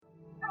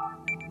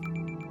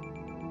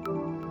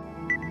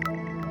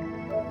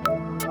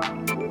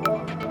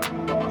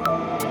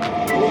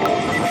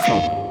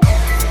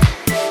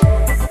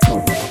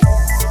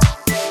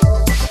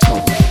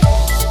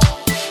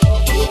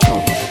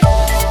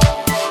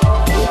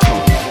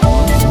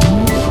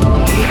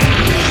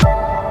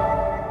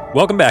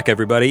Welcome back,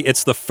 everybody.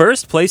 It's the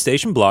first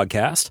PlayStation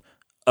Blogcast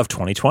of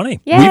 2020.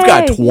 Yay! We've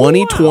got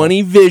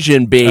 2020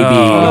 vision, baby.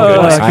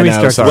 Can we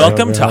start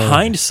Welcome to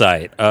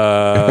Hindsight.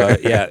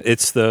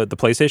 It's the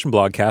PlayStation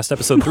Blogcast,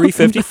 episode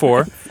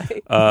 354.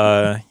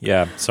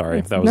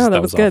 Sorry. That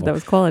was good. awful. That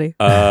was quality.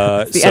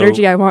 The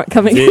energy I want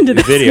coming into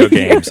this video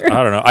games. I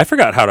don't know. I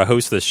forgot how to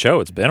host this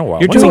show. It's been a while.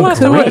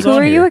 Who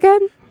are you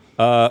again?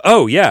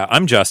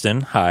 I'm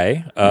Justin.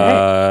 Hi.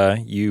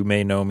 Right. You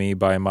may know me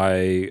by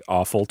my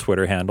awful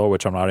Twitter handle,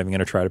 which I'm not even going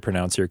to try to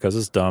pronounce here because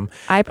it's dumb.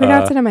 I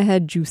pronounce it in my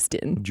head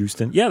Justin.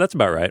 Justin. Yeah, that's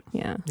about right.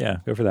 Yeah. Yeah,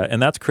 go for that.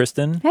 And that's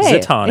Kristen Hey,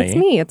 Zittani. it's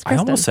me. It's Kristen.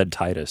 I almost said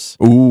Titus,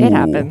 Ooh. It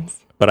happens.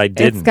 but I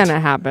didn't. It's going to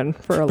happen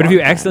for a long time. But if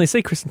you accidentally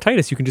say Kristen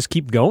Titus, you can just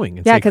keep going.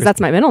 And Yeah, say because that's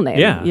my middle name.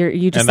 Yeah.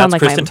 You just And sound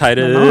that's like Kristen my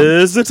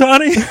Titus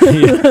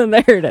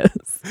Zittani. There it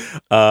is.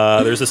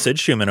 There's a Sid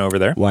Schumann over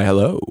there. Why,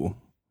 hello.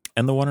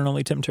 And the one and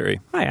only Tim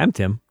Turi. Hi, I'm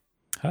Tim.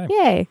 Hi.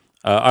 Yay.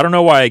 I don't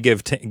know why I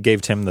gave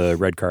Tim the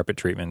red carpet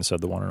treatment instead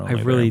of the one and only.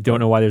 I really there, don't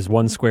know why there's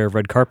one square of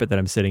red carpet that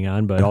I'm sitting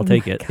on, but I'll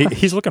take it.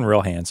 He's looking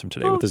real handsome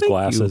today with his thank you.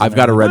 glasses. I've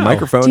got a red Wow.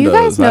 microphone. Do you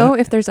guys does that- know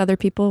if there's other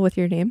people with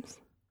your names?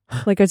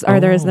 Like, is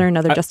there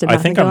another Justin I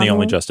think I'm Massengill the on only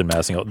world? Justin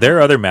Massengill. There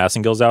are other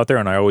Massengills out there,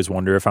 and I always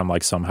wonder if I'm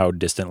like somehow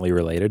distantly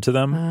related to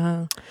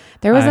them.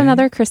 There was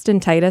another Kristen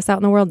Titus out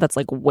in the world that's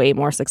like way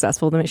more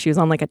successful than me. She was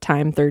on like a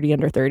Time 30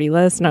 under 30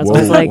 list, and I was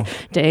always Whoa. like,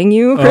 dang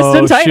you, Kristen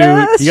Oh, shoot.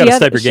 Titus. You gotta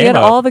step your She game had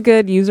up. all the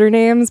good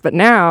usernames, but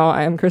now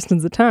I am Kristen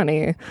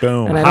Zittani.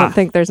 Boom. And I don't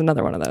think there's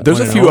another one of those. There's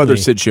One a and few other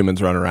only. Sid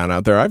Schumans running around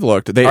out there. I've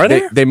looked. Are They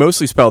there? they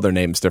mostly spell their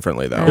names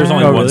differently, though. There's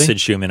only Oh, one really? Sid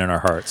Schumann in our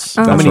hearts.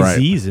 Oh. How That's many right.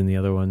 Z's in the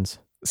other ones?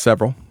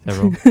 Several.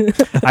 Several.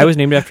 I was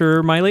named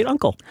after my late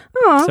uncle.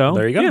 Aw. So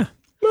There you go.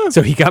 Yeah.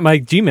 So he got my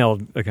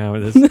Gmail account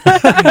with this.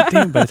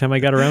 Damn, by the time I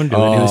got around to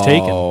it, it was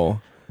taken. Oh.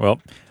 Well,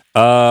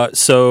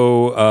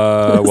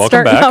 welcome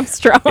Starting back. off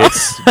strong.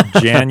 It's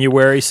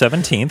January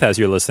 17th as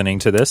you're listening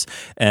to this.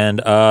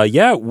 And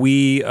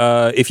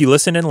if you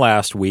listened in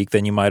last week,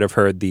 then you might have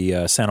heard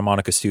the Santa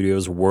Monica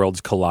Studios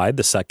Worlds Collide,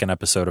 the second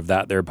episode of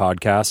their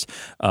podcast.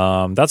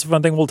 That's a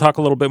fun thing. We'll talk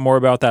a little bit more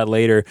about that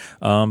later.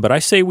 But I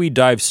say we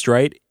dive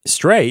straight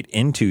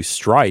into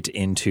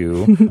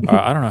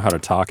I don't know how to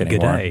talk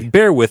anymore. G'day.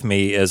 Bear with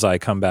me as I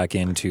come back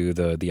into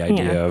the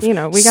idea of we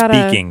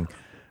gotta speaking.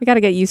 We got to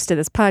get used to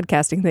this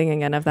podcasting thing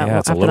again It's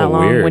after a little that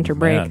long weird, winter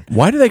break. man.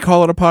 Why do they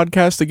call it a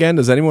podcast again?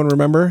 Does anyone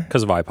remember?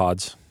 Because of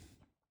iPods.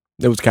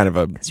 It was kind of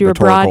a Because you were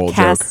rhetorical joke.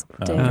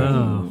 broadcasting.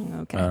 Oh.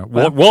 Okay.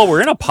 Well, we're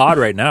in a pod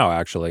right now,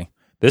 actually.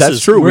 This That's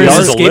is true. This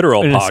We're is a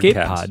literal an podcast. escape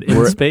pod in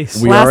We're- space.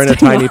 We are in a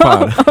tiny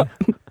pod.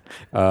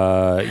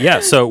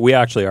 So we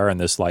actually are in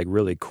this like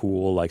really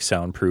cool like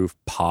soundproof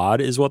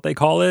pod is what they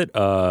call it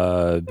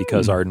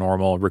because our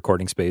normal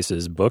recording space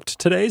is booked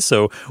today,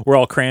 so we're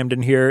all crammed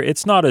in here.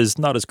 It's not as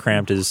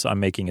cramped as I'm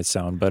making it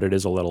sound, but it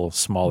is a little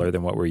smaller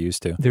than what we're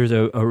used to. There's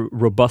a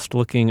robust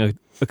looking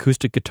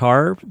acoustic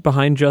guitar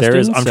behind Justin. There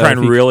is. I'm so trying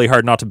if you- really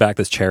hard not to back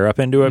this chair up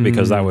into it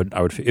because I would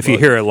if you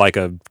hear it like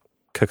a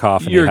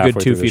cacophony. You're a halfway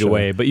good through 2 the feet show.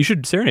 away, but you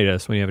should serenade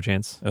us when you have a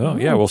chance. Oh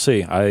yeah, we'll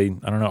see. I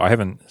don't know. I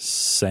haven't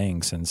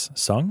sung since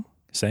sung.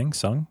 Shang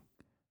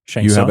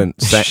You sung?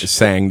 haven't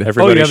sanged.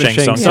 Everybody you haven't Shang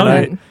sang sung sung.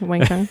 tonight.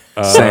 Wang Chun.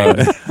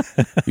 Sang.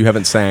 You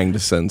haven't sanged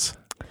since.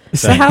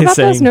 So how about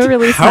those new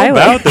release How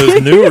highlights? about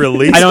those new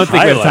release? I don't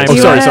think we have time highlights? Do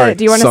you sorry, wanna- sorry.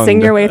 Do you want to Sung.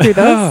 sing your way through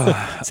those?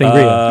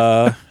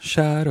 Sangria.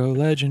 Shadow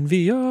Legend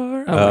VR.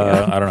 Oh my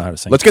God. I don't know how to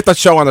sing. Let's get the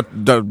show on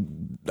the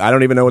I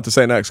don't even know what to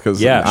say next because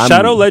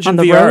Shadow Legend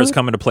On the VR road? is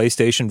coming to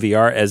PlayStation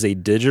VR as a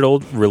digital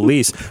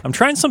release. I'm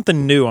trying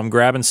something new. I'm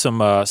grabbing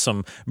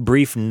some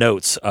brief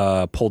notes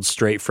pulled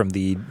straight from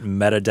the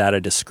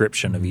metadata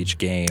description of each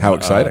game. How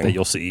exciting. That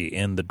you'll see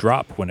in the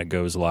drop when it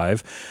goes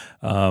live.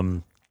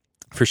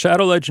 For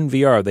Shadow Legend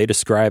VR, they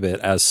describe it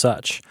as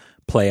such.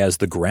 Play as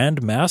the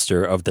Grand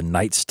Master of the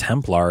Knights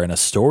Templar in a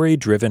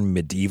story-driven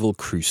medieval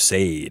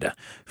crusade.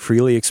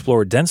 Freely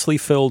explore densely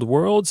filled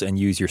worlds and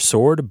use your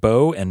sword,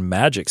 bow, and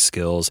magic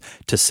skills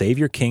to save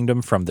your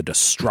kingdom from the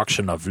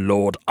destruction of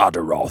Lord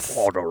Adaroth.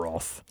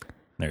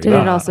 There you Did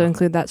go. it also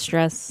include that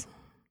stress?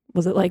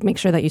 Was it like make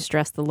sure that you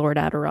stress the Lord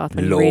Adaroth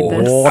when you read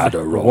Lord this?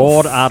 Adaroth.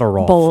 Lord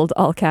Adderall. Bold,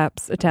 all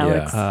caps,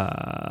 italics.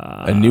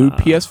 a new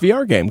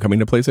PSVR game coming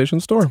to PlayStation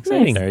Store.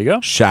 Exciting. There you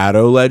go.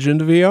 Shadow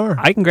Legend VR.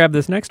 I can grab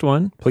this next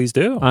one. Please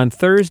do. On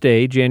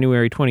Thursday,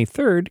 January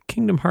 23rd,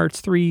 Kingdom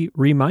Hearts 3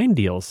 Remind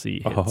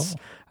DLC hits.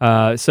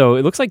 So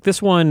it looks like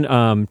this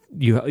one,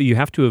 you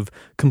have to have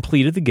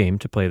completed the game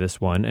to play this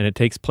one, and it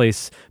takes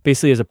place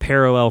basically as a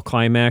parallel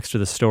climax to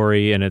the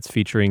story, and it's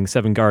featuring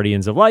 7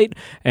 Guardians of Light,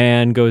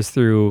 and goes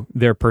through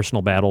their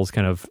personal battles,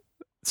 kind of.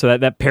 So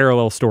that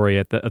parallel story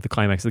at the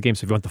climax of the game.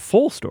 So if you want the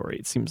full story,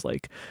 it seems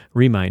like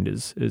Remind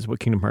is what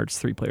Kingdom Hearts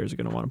 3 players are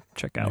going to want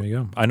to check out. There you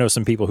go. I know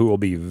some people who will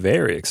be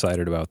very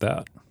excited about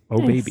that. Oh,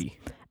 Nice. baby.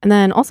 And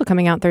then also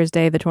coming out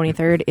Thursday, the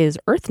 23rd, is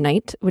Earth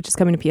Night, which is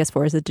coming to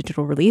PS4 as a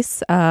digital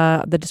release.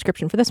 The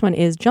description for this one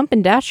is jump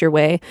and dash your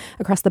way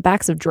across the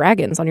backs of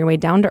dragons on your way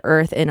down to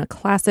Earth in a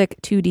classic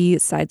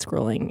 2D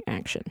side-scrolling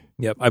action.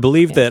 Yep. I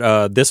believe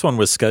that this one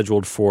was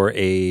scheduled for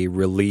a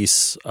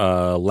release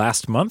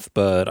last month,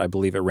 but I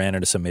believe it ran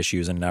into some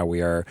issues, and now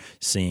we are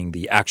seeing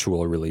the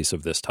actual release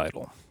of this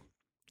title.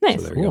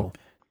 Nice. So there you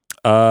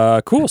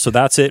go. Cool. So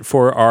that's it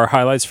for our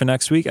highlights for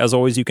next week. As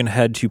always, you can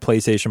head to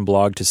PlayStation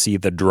Blog to see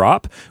the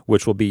drop,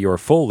 which will be your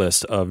full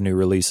list of new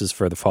releases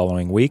for the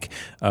following week.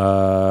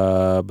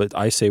 But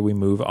I say we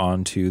move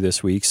on to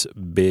this week's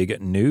big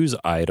news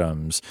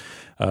items.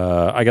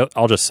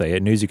 I'll just say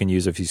it. News you can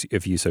use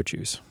if you so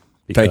choose.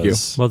 Thank you.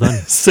 Well done.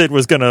 Sid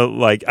was going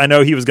to, I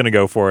know he was going to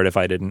go for it if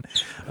I didn't.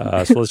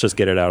 So let's just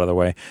get it out of the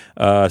way.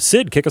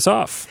 Sid, kick us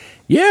off.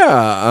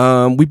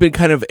 Yeah, we've been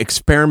kind of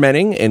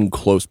experimenting in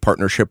close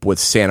partnership with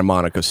Santa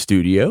Monica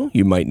Studio.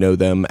 You might know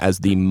them as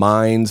the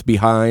minds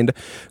behind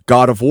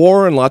God of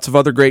War and lots of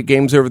other great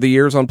games over the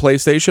years on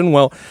PlayStation.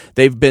 Well,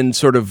 they've been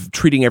sort of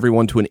treating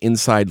everyone to an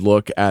inside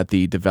look at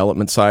the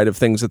development side of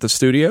things at the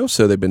studio.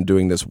 So they've been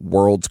doing this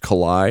Worlds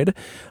Collide.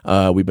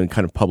 We've been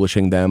kind of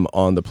publishing them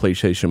on the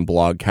PlayStation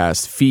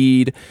Blogcast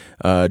feed,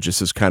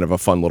 just as kind of a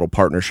fun little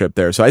partnership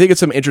there. So I think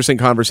it's some interesting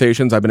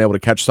conversations. I've been able to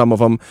catch some of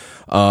them.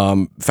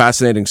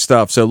 Fascinating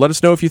stuff. So let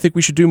us know if you think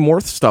we should do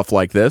more stuff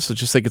like this. I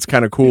just think it's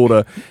kind of cool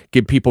to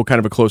give people kind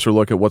of a closer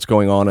look at what's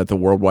going on at the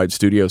worldwide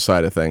studio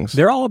side of things.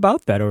 They're all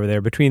about that over there.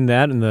 Between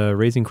that and the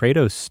Raising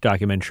Kratos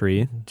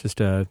documentary,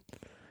 just a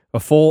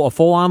full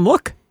on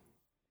look.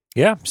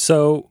 Yeah,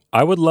 so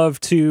I would love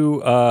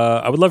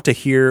to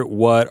hear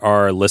what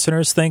our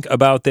listeners think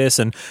about this.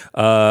 And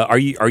are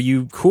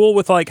you cool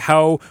with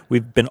how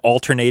we've been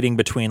alternating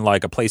between a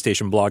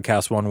PlayStation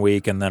Blogcast one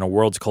week and then a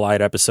Worlds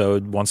Collide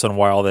episode once in a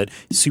while that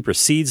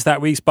supersedes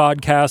that week's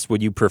podcast?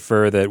 Would you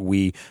prefer that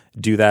we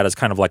do that as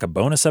kind of a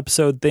bonus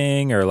episode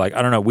thing, or I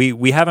don't know?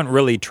 We haven't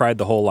really tried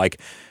the whole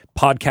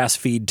podcast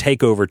feed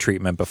takeover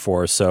treatment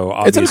before, so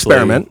obviously it's an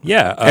experiment.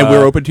 Yeah, and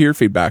we're open to your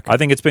feedback. I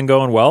think it's been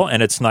going well,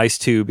 and it's nice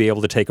to be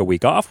able to take a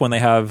week off when they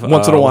have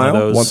once in a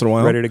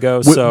while ready to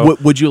go.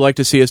 Would you like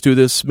to see us do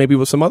this maybe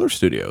with some other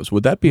studios?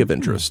 Would that be of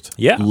interest?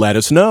 Yeah, let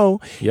us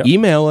know. Yep.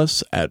 Email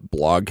us at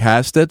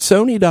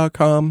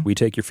blogcast@sony.com. We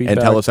take your feedback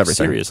and tell us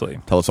everything. Seriously.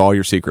 Tell us all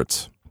your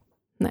secrets.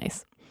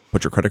 Nice.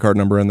 Put your credit card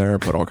number in there.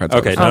 Put all kinds of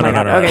okay. stuff. No.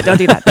 Okay, don't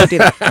do that. Don't do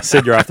that.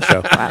 Sid, you're off the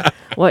show. Wow.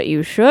 What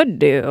you should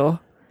do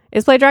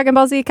is play Dragon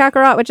Ball Z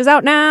Kakarot, which is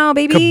out now,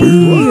 baby.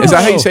 Kaboom. Is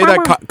that how you say that?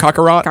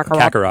 Kakarot?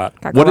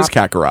 Kakarot. What is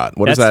Kakarot?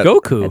 What is that?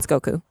 Goku. It's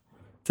Goku.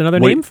 It's another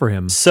name for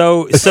him.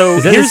 So is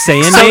that his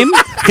Saiyan name?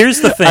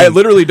 Here's the thing. I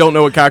literally don't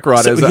know what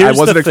Kakarot is. I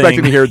wasn't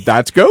expecting to hear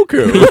that's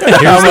Goku.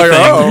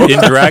 I'm like, in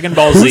Dragon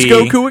Ball Z, who's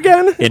Goku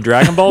again? In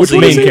Dragon Ball Which Z,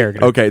 main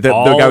character? Okay, the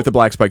guy with the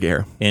black spiky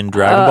hair. In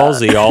Dragon Ball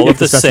Z, all of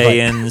the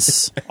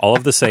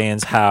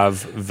Saiyans have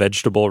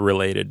vegetable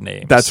related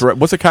names. That's right.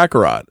 What's a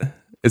Kakarot?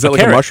 Is that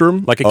like carrot. a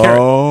mushroom? Like a carrot.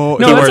 Oh,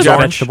 No, He that's wears a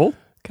orange. vegetable.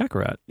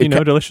 Kakarot.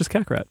 Delicious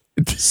Kakarot.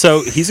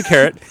 So he's a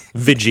carrot.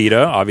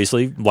 Vegeta,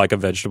 obviously, like a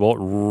vegetable.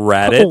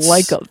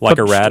 Raditz, like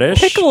a radish.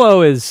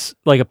 Piccolo is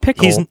like a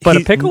pickle, but a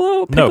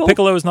piccolo? No,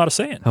 Piccolo is not a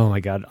Saiyan. Oh my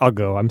god, I'll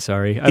go. I'm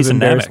sorry. He's I've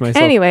embarrassed Namek.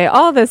 myself. Anyway,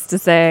 all this to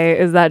say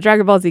is that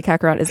Dragon Ball Z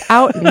Kakarot is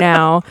out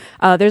now.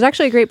 There's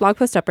actually a great blog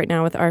post up right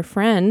now with our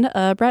friend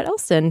Brett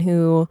Elston,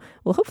 who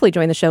will hopefully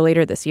join the show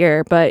later this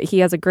year. But he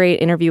has a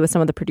great interview with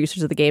some of the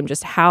producers of the game,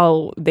 just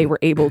how they were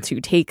able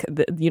to take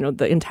the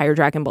entire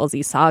Dragon Ball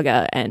Z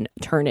saga and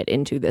turn it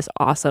into this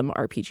awesome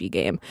RPG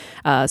game.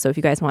 So if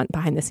you guys want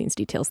behind the scenes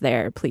details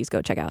there, please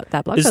go check out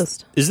that blog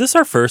post. Is this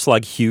our first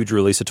huge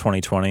release of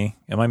 2020?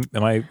 Am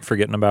I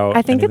forgetting about?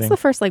 I think anything? it's the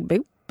first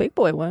big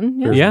boy one.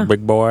 Yeah. Yeah.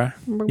 Big boy.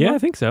 Yeah, I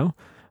think so.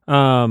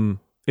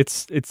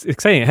 It's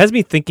exciting. It has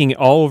me thinking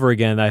all over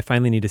again that I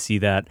finally need to see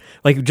that.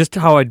 Just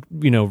how I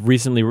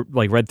recently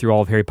read through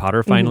all of Harry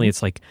Potter. Finally,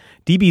 it's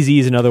DBZ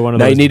is another one of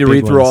now those. you need to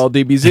read big through ones. all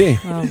DBZ.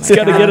 Oh It's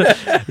got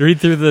to read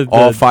through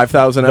all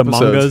 5,000 the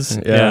episodes.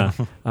 mangas.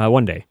 Yeah,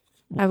 one day.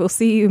 I will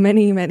see you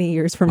many, many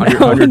years from On now.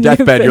 your when you've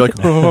deathbed, you're like,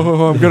 finished.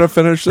 oh, I'm gonna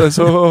finish this.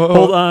 Oh.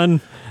 Hold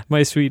on,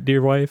 my sweet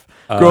dear wife.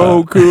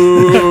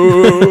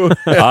 Goku.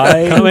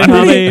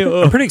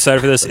 I'm pretty excited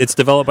for this. It's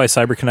developed by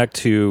CyberConnect,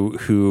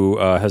 who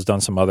has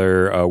done some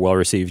other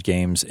well-received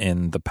games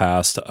in the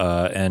past,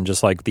 and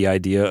just the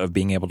idea of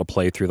being able to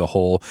play through the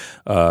whole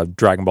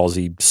Dragon Ball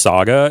Z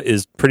saga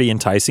is pretty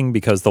enticing,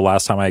 because the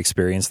last time I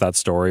experienced that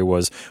story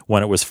was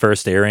when it was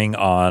first airing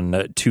on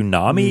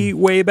Toonami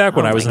way back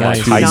when I was in high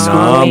school.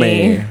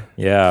 Toonami.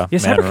 Yeah,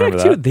 Yes, man, remember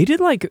CyberConnect too. that. They did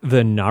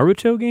the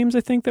Naruto games,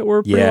 I think, that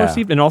were pretty well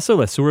received, and also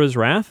Asura's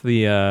Wrath. I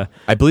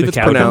believe it's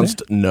character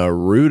pronounced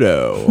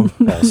Naruto.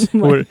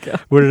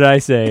 what did I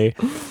say?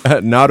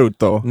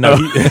 Naruto. No.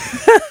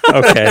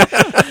 Okay.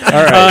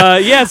 All right.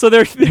 Yeah, so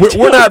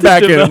We're not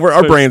back in.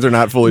 Our brains are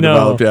not fully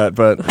developed yet,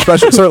 but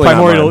especially certainly not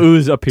primordial mine.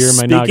 ooze up here in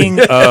my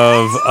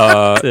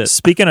noggin.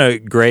 Speaking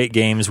of great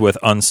games with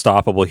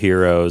unstoppable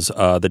heroes,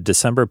 the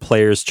December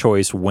Player's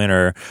Choice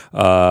winner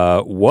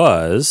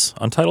was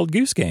Untitled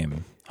Goose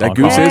Game. That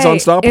goose is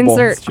unstoppable.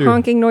 Insert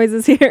honking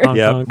noises here. Honk,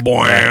 Yep.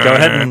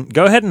 honk.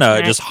 Go ahead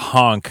and just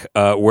honk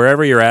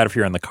wherever you're at. If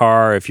you're in the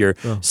car, if you're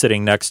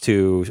sitting next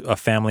to a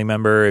family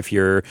member, if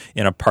you're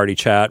in a party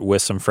chat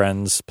with some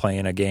friends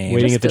playing a game,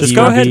 Waiting at the just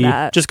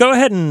TV. go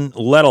ahead and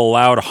let a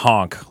loud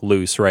honk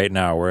loose right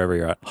now wherever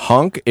you're at.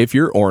 Honk if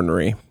you're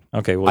ornery.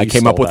 Okay, well, I you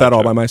came up stole with that all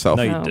joke. by myself.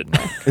 No, you Oh. didn't.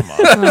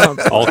 Come on.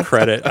 All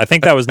credit. I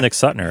think that was Nick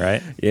Sutner,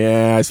 right?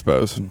 Yeah, I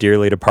suppose.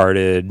 Dearly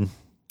departed.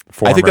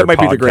 I think that might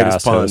be the podcast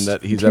greatest pun host.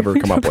 that he's ever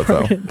come up with,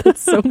 though.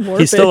 That's so morbid.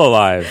 He's still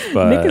alive,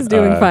 but Nick is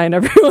doing fine,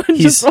 everyone.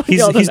 He's Just want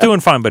y'all to know. doing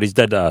fine, but he's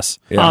dead to us.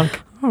 Yeah.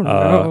 Honk. Oh,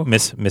 no.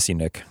 Missy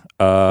Nick.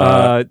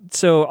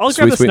 So I'll Sweet,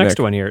 grab this sweet next Nick.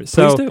 one here.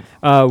 So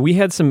Please we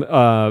had some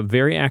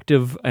very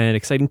active and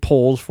exciting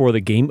polls for the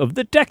game of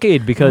the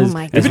decade because Oh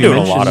my We've as been we doing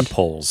a lot mentioned- of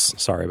polls.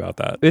 Sorry about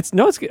that.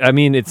 I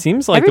mean, it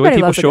seems like Everybody the way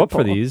people loves a show good up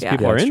for poll. these, Yeah.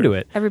 people Yeah, are that's into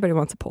it. Everybody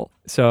wants a poll.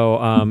 So,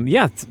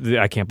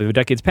 I can't believe a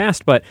decade's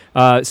passed. But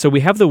so we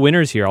have the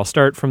winners here. I'll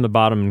start from the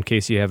bottom in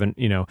case you haven't,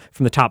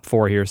 from the top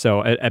four here.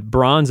 So at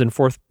bronze in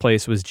fourth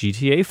place was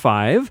GTA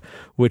 5,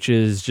 which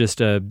is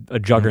just a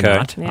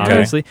juggernaut, Okay. Yeah.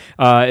 obviously.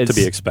 To It's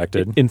be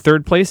expected. in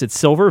third place, it's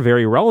silver,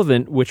 very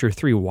relevant, Witcher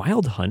 3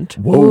 Wild Hunt.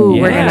 Ooh,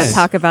 we're going to Yes.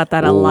 talk about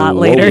that a lot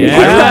Whoa. later.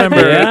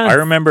 Yeah. I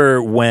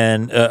remember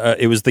when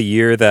it was the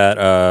year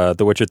that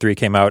The Witcher 3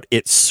 came out.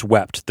 It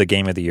swept the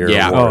Game of the Year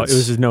Yeah. Oh, it awards.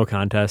 was just no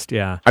contest.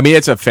 Yeah. I mean,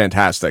 it's a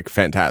fantastic,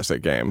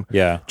 fantastic game.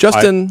 Yeah,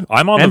 Justin,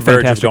 I'm on the and verge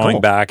of fantastical.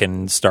 going back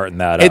and starting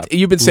that up.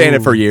 You've been saying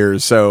it for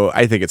years, so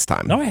I think it's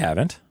time. No, I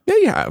haven't. Yeah,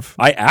 you have.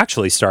 I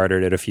actually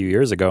started it a few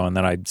years ago, and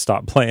then I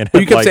stopped playing it.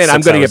 Well, you kept like saying,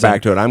 I'm 6 going to hours get back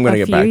in. to it. I'm going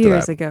to A get few back to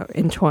years that. ago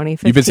in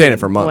 2015. You've been saying it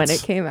for months. When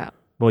it came out.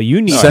 Well,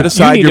 you need, Set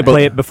aside you need your to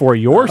play it before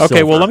your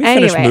Okay, well, let me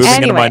finish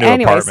moving into my new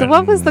apartment. So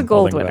what was the and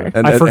gold holding winner?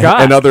 back. I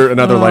forgot. Another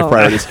life Oh,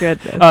 priorities.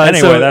 Goodness. Anyway,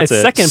 so that's at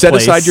it. second Set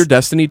place, aside your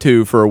Destiny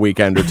 2 for a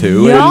weekend or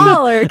two.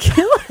 Y'all are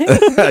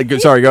killing.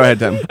 Sorry, go ahead,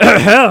 Tim.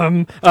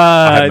 haven't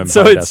been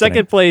so playing in Destiny.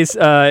 second place,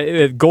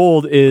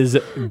 gold is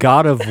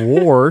God of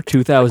War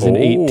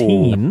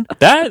 2018.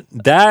 Oh,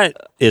 that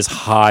is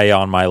high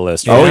on my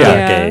list. For Oh, the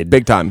yeah. decade.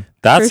 Big time.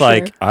 That's For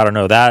like sure. I don't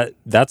know that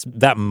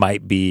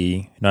might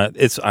be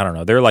it's I don't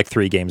know. There are like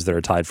 3 games that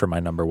are tied for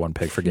my number 1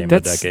 pick for game of the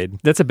decade.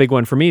 That's a big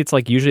one for me. It's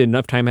like usually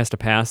enough time has to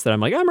pass that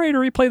I'm like, I'm ready to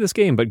replay this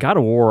game. But God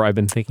of War, I've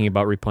been thinking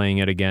about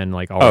replaying it again.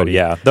 Like Oh already.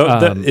 yeah,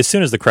 as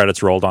soon as the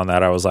credits rolled on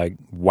that, I was like,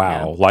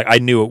 wow! Like I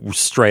knew it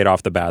straight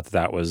off the bat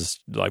that was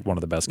like one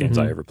of the best games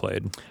I ever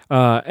played.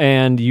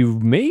 And you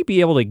may be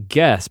able to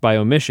guess by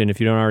omission if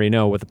you don't already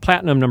know what the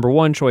platinum number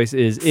 1 choice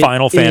is. It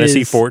Final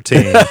Fantasy is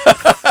 14.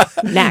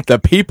 Knack. The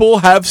people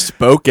have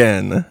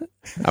spoken.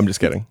 I'm just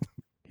kidding.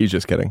 He's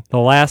just kidding. The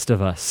Last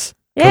of Us.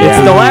 Yay!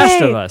 It's The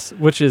Last of Us,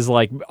 which is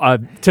like,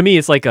 to me,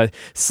 it's like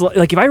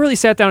like if I really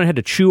sat down and had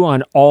to chew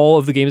on all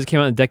of the games that came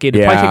out in the decade,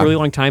 it'd probably Yeah. take a really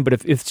long time. But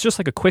if it's just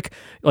like a quick,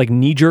 like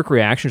knee-jerk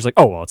reaction, it's like,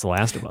 oh, well, it's The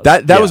Last of Us.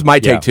 That was my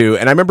take yeah. too,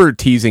 and I remember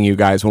teasing you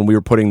guys when we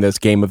were putting this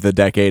Game of the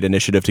Decade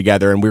initiative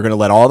together, and we were going to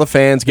let all the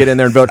fans get in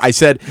there and vote. I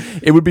said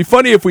it would be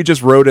funny if we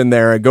just wrote in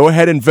there, "Go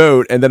ahead and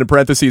vote," and then in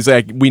parentheses,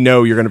 like, "We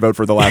know you're going to vote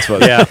for The Last of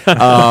Us."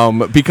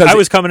 Yeah. Because I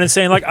was coming and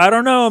saying like I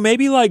don't know,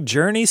 maybe like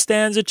Journey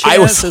stands a chance. I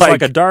was as like,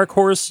 like a dark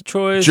horse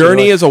choice.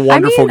 Journey or is a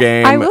wonderful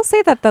game. I will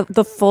say that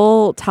the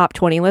full top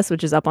 20 list,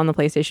 which is up on the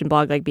PlayStation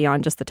blog, like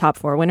beyond just the top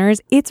 4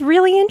 winners, it's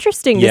really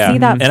interesting to see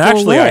that. And full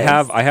actually,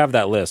 list. I have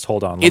that list.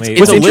 Hold on, It's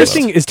What's a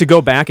interesting is to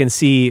go back and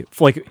see,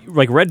 like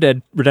Red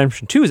Dead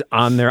Redemption 2 is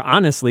on there,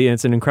 honestly, and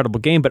it's an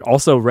incredible game, but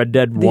also Red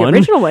Dead 1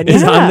 original one,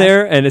 is yeah. on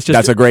there, and it's just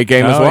That's a great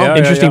game as Oh, well. yeah.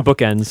 interesting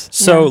bookends.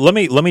 So let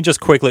me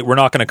just quickly. We're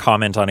not going to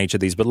comment on each of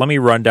these, but let me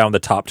run down the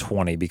top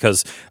 20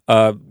 because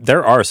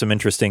there are some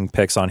interesting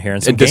picks on here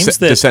and some In games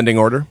that descending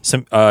order.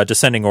 some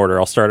descending order.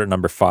 I'll start at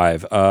number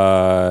 5.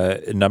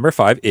 Number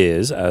 5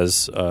 is,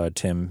 as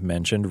Tim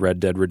mentioned, Red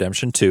Dead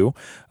Redemption 2.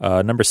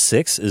 Number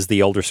 6 is The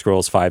Elder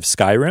Scrolls V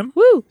Skyrim.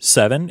 Woo!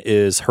 7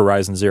 is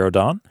Horizon Zero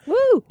Dawn.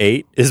 Woo!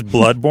 8 is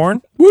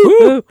Bloodborne.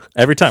 Woo!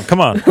 Every time. Come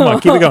on,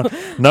 keep it going.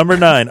 Number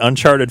 9,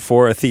 Uncharted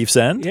 4: A Thief's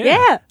End.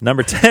 Yeah.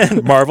 Number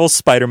 10, Marvel's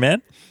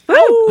Spider-Man. Woo!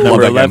 Love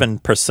Number that game. 11,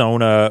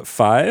 Persona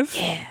 5.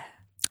 Yeah.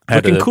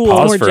 Looking cool.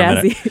 Pause More for a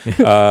jazzy.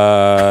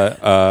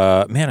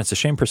 minute. Man, it's a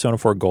shame Persona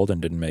 4 Golden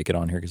didn't make it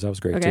on here because that was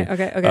great Okay, too.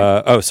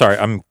 okay. Oh, sorry,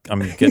 I'm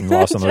getting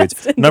lost on the weeds.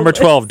 Just in the Number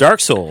list. 12, Dark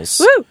Souls.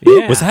 Woo!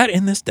 Yeah. Was that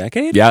in this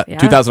decade? Yeah, Yeah.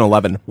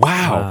 2011.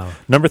 Wow.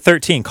 Number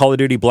 13, Call of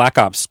Duty Black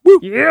Ops.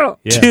 Yeah.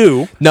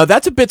 2. Now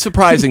that's a bit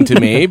surprising to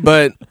me,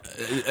 but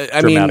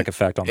I mean, Dramatic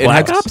effect on it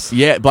Black had- Ops.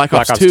 Yeah, Black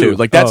Ops 2. 2.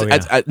 Like that's Oh,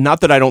 yeah.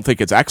 not that I don't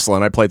think it's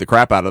excellent. I played the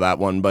crap out of that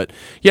one, but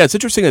yeah, it's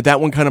interesting that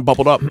one kind of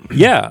bubbled up,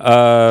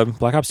 Yeah,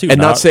 Black Ops 2.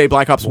 and not say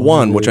Black Ops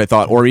 1, which I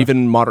thought, or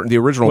even the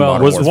original Well,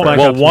 Modern was Warfare. Black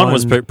well, Ops 1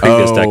 was 1.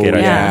 previous Oh, decade, I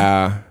think.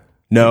 yeah.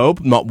 No,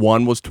 not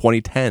 1 was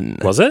 2010.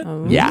 Was it?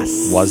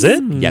 Yes. Was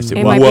it? Yes, it,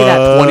 It was. might be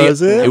that 20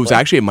 Was it? It was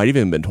actually, it might have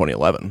even been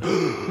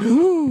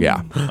 2011.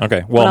 Yeah.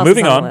 Okay. What Well, else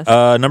moving is on on.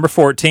 the list? Number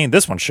 14 .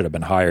 This one should have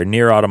been higher.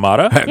 Nier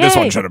Automata. This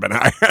one Yay. should have been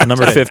higher.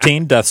 Number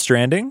 15, Death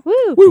Stranding.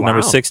 Woo! Number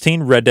Wow.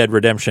 16, Red Dead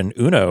Redemption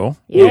Uno.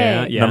 Yay.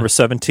 Yeah, yeah. Number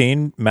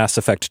 17, Mass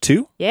Effect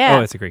 2. Yeah.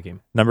 Oh, it's a great game.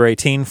 Number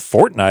 18,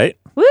 Fortnite.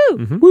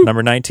 Woo!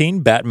 Number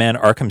 19, Batman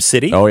Arkham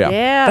City. Oh, yeah.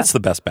 Yeah. That's the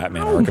best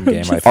Batman Arkham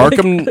game, I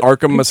think.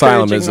 Arkham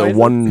Asylum is noises.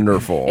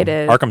 wonderful. It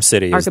is. Arkham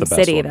City is the Arkham best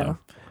City, one, though.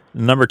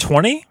 Number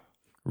 20,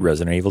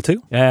 Resident Evil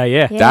 2. Yeah.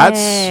 Yay.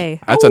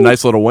 That's a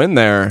nice little win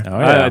there. Oh,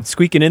 yeah.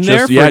 Squeaking in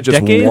there for a just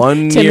decade.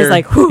 1 Tim year. is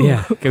like, whew.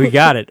 Yeah, okay, we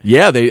got it.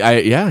 Yeah,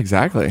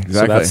 exactly.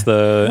 So that's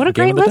the What a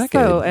game great of the list,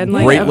 decade. though. And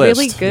like Great a really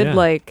list. good, Yeah.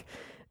 like,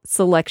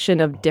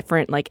 selection of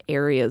different, like,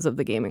 areas of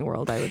the gaming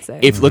world, I would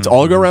say. Let's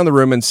all go around the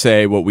room and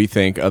say what we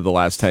think of the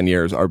last 10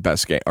 years our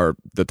best game or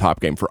the top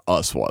game for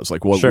us was.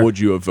 Like, what Sure. would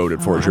you have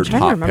voted for as your I'm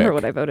trying top to remember pick?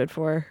 what I voted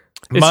for.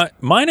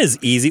 Mine is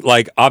easy.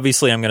 Like,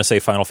 obviously, I'm going to say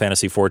Final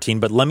Fantasy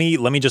 14, but let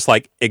me just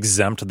like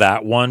exempt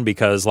that one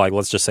because, like,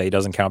 let's just say it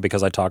doesn't count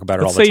because I talk about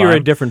it all Let's the say time. you're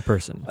a different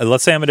person.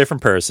 Let's say I'm a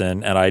different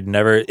person, and I'd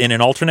never, in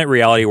an alternate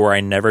reality where I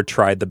never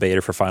tried the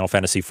beta for Final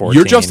Fantasy 14.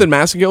 You're Justin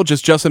Maskill,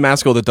 just Justin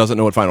Maskill that doesn't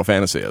know what Final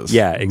Fantasy is.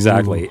 Yeah,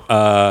 exactly.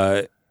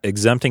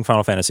 Exempting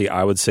Final Fantasy,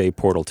 I would say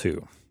Portal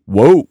 2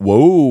 Whoa.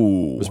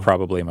 was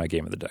probably my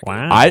game of the decade.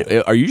 Wow.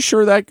 Are you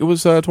sure that it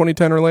was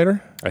 2010 or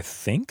later? I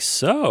think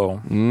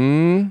so.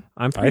 I'm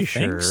I pretty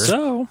think sure.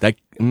 so.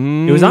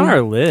 It was on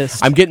our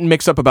list. I'm getting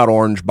mixed up about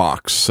Orange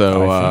Box,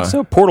 so I think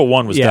so. Portal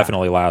 1 was yeah.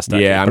 definitely last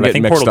decade. yeah, I'm but I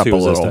getting think mixed Portal up 2 a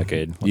was this little.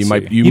 decade. You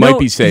Let's see. might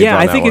be saved. Yeah,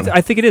 on I that think one.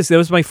 I think it is. That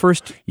was my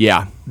first.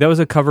 Yeah, That was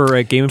a cover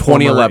at Game Informer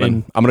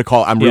 2011. I'm gonna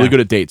call. I'm really Yeah. good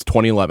at dates.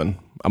 2011.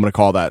 I'm gonna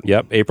call that.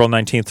 Yep, April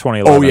 19th,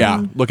 2011. Oh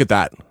yeah, look at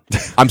that.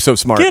 I'm so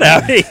smart. Get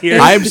out of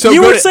here. I am so You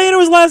good were at- saying it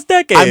was last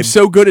decade. I'm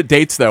so good at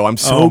dates, though. I'm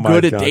so Oh, my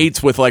good at God.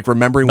 dates with like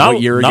remembering not,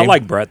 what year. a not game.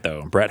 like Brett,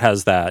 though. Brett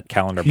has that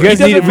calendar. You He guys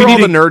does need- it we for all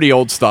need the nerdy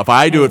old stuff.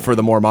 I do it for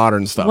the more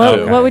modern stuff.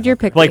 What would your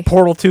pick like be?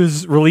 Portal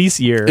 2's release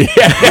year.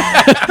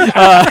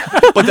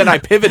 But then I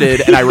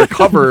pivoted and I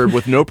recovered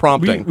with no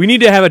prompting. We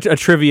need to have a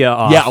trivia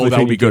off. Yeah, oh, if that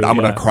we would be need to, good. I'm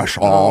yeah. gonna crush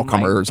all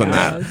comers on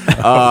that.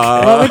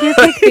 What would your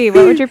pick be?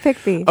 What would your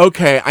pick be?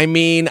 Okay, I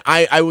mean,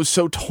 I was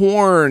so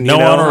torn. No you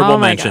know? honorable Oh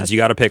my mentions. God. You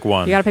got to pick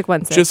one. You gotta pick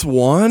one. Sid. Just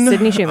one.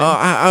 Sydney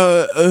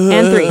Schumann. And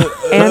and 3,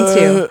 and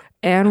 2,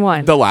 and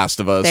 1. The Last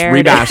of Us There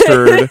it is.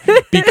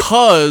 remastered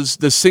because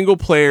the single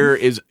player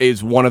is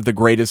one of the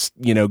greatest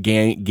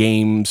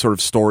game sort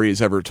of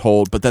stories ever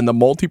told. But then the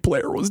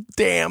multiplayer was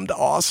damned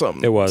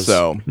awesome. It was.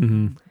 So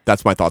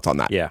that's my thoughts on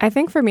that. Yeah. I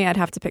think for me, I'd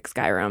have to pick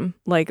Skyrim,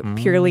 like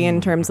purely in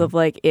terms of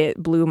like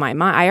it blew my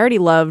mind. I already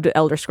loved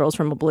Elder Scrolls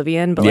from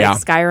Oblivion, but like Yeah.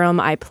 Skyrim,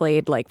 I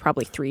played like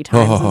probably 3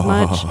 times as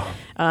much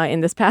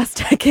in this past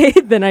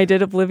decade than I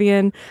did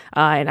Oblivion,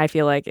 and I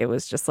feel like it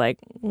was just like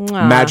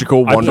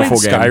Magical, I wonderful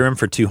played game. Skyrim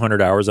for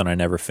 200 hours and I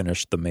never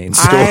finished the main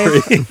story.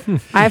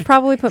 I've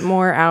probably put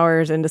more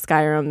hours into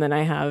Skyrim than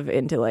I have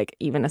into like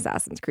even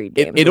Assassin's Creed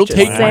games. It'll which is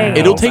take saying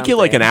it'll take you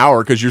like an something.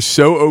 hour because you're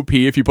so OP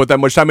if you put that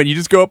much time in. You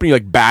just go up and you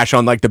like bash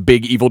on like the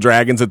big evil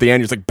dragons at the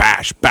end. You're just like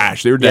bash,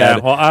 bash. They're yeah,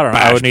 dead. well, I don't know.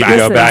 I Bash, would need bash. to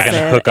go This back is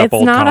and it. hook up It's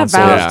old not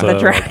consoles. about the to-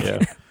 dragon.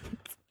 yeah.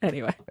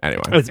 Anyway,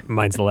 Anyway,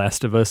 Mine's The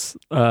Last of Us.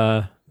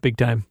 Big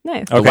time.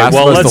 nice. Okay, Last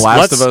well, of Us, let's, The Last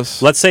let's, of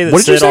Us. let's say that What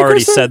did you Sid say, already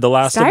Kristen? said The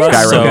Last of Skyrim.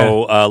 Us.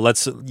 Skyrim.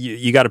 So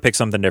you got to pick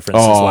something different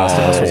since Oh. Last of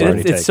Us was already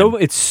It's taken.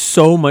 it's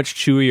so much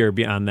chewier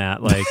beyond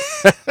that. Like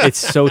it's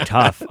so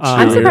tough.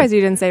 I'm surprised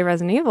you didn't say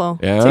Resident Evil.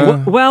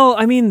 yeah. Well,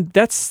 I mean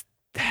that's.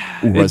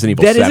 Resident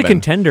Evil That is 7. a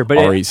contender, but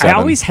RE7. I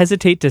always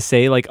hesitate to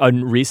say like a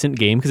recent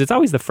game because it's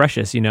always the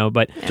freshest,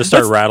 But Just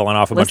start rattling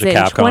off a bunch of Listen,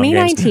 Capcom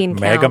games. 2019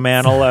 Mega counts.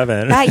 Man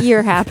 11. That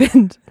year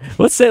happened.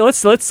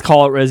 let's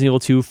call it Resident Evil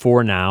 2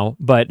 for now.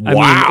 But I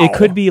Wow. mean, it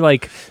could be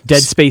like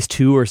Dead Space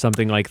 2 or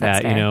something like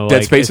That's that. fair. Dead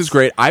like, Space it's- is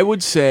great. I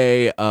would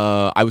say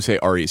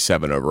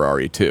RE7 over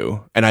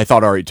RE2, and I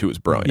thought RE2 was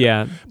brilliant.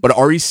 Yeah, But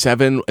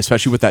RE7,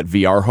 especially with that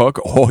VR hook,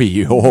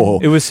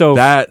 it was so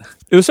that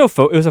it was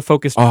a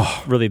focused,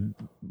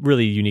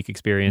 really unique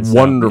experience. So,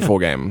 wonderful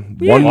game.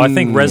 Well, I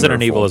think Resident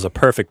Wonderful. Evil is a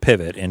perfect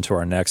pivot into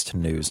our next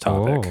news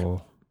topic.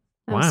 Oh.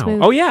 That was Wow. smooth.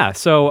 Oh yeah.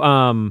 So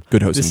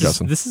Good hosting, this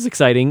Justin. This is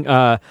exciting.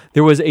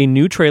 There was a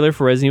new trailer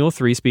for Resident Evil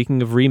 3.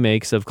 Speaking of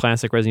remakes of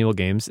classic Resident Evil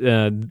games,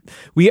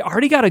 we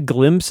already got a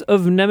glimpse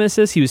of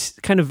Nemesis. He was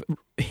kind of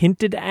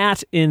hinted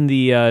at in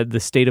the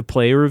state of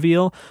play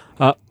reveal,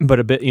 but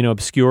a bit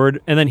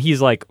obscured. And then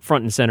he's like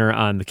front and center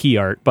on the key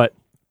art. But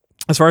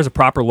as far as a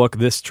proper look,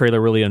 this trailer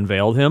really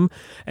unveiled him.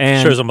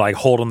 And Shows him like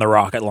holding the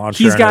rocket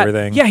launcher he's and got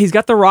everything. he's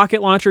got the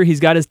rocket launcher, he's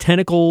got his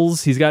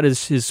tentacles, he's got his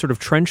sort of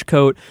trench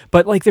coat,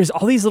 but like there's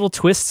all these little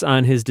twists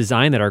on his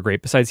design that are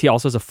great. Besides, he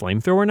also has a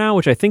flamethrower now,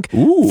 which I think,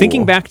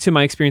 thinking back to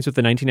my experience with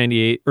the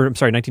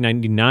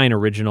 1999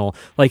 original,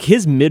 like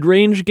his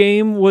mid-range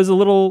game was a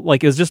little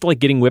like it was just like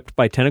getting whipped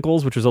by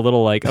tentacles, which was a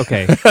little like,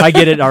 okay, I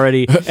get it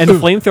already. And the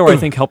flamethrower I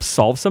think helps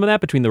solve some of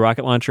that between the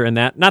rocket launcher and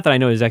that. Not that I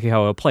know exactly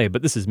how it'll play,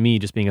 but this is me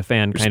just being a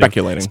fan kind of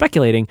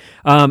Speculating.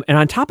 And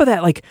on top of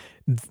that, like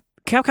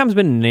Capcom's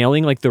been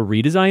nailing like the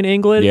redesign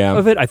angle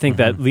of it. I think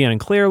that Leon and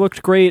Claire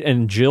looked great,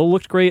 and Jill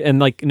looked great, and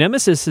like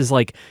Nemesis is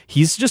like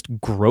he's just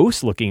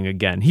gross looking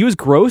again. He was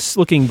gross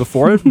looking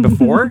before.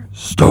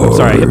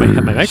 Sorry, I hit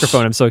my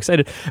microphone. I'm so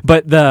excited.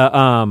 But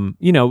the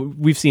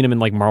we've seen him in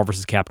like Marvel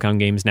vs. Capcom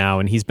games now,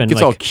 and he's been It's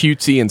like all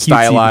cutesy and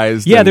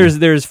stylized. Yeah, there's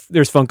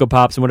Funko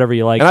Pops and whatever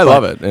you like, and I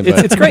love it.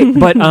 It's great.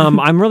 But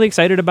I'm really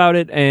excited about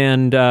it,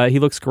 and he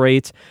looks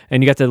great.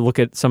 And you got to look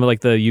at some of like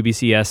the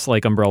UBCS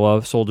like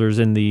umbrella soldiers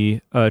in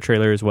the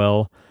trailer as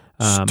well.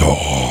 Stars.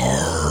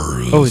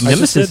 Oh,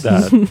 Nemesis did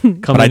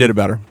that. But I did it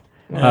better.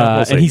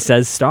 And he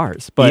says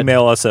stars. But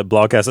email us at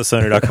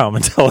blogcast@sony.com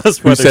and tell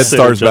us whether said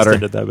stars better.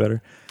 did that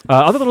better.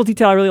 Other little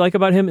detail I really like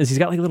about him is he's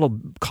got like little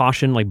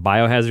caution, like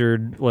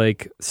biohazard,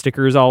 like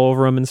stickers all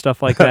over him and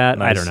stuff like that.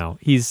 Nice. I don't know.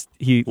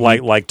 He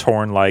like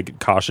torn like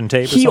caution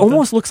tape. He or something?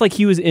 almost looks like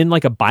he was in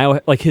like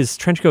his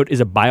trench coat is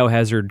a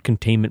biohazard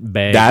containment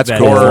bag. That's that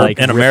cool. is, like,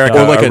 in ripped America,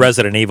 up. or like a a-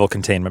 Resident Evil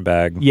containment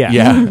bag.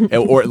 Yeah,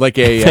 or like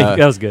a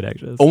that was good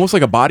actually. almost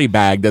like a body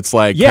bag that's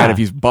like kind of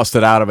he's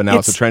busted out of and now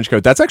it's a trench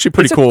coat. That's actually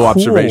pretty It's a cool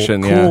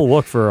observation. Cool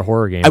look for a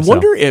horror game. I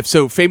wonder if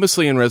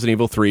famously in Resident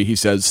Evil 3 he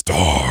says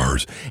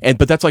stars,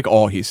 but that's like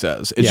all he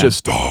says. It's just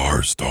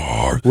stars.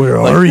 Where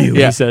are you?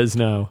 Yeah. He says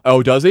no.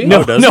 Oh, does he?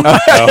 No, does it?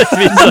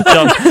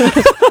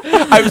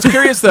 I was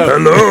curious though.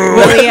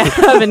 Will he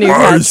have a new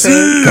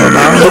catchphrase? Come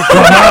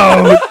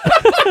out!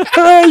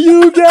 Hey,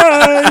 you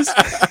guys!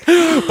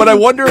 But I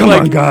wonder, Come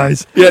on,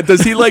 guys. Yeah,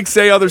 does he like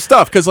say other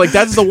stuff? Because like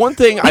that's the one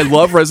thing I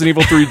love Resident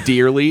Evil 3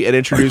 dearly. It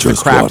introduced the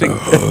crafting.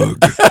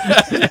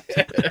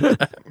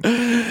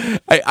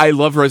 I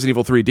love Resident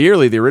Evil 3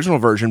 dearly, the original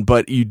version,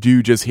 but you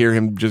do just hear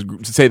him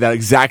just say that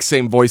exact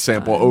same voice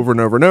sample over and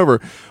over and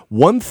over.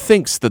 One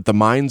thinks that the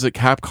minds at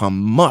Capcom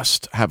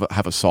must have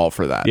a solve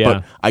for that. Yeah.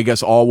 But I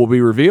guess all will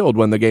be revealed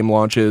when the game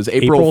launches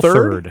April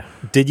 3rd.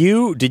 Did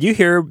you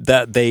hear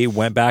that they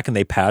went back and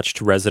they patched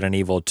Resident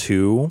Evil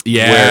 2?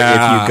 Yeah. Where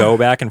if you go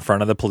back in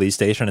front of the police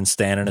station and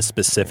stand in a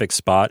specific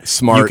spot,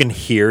 you can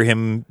hear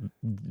him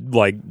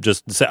like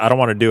just say, I don't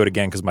want to do it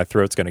again because my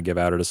throat's going to give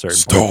out at a certain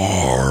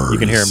point. You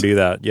can hear him do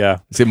that. Yeah.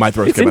 See, my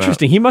throat's It's giving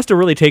interesting. He must have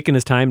really taken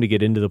his time to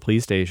get into the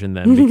police station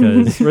then,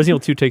 because Resident Evil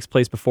 2 takes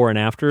place before and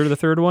after the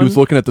third one. He was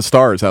looking at the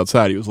stars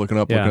outside. He was looking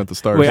up, looking at the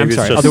stars. Wait, I'm Maybe it's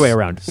sorry. just Other way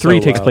around. so 3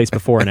 takes loud. place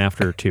before and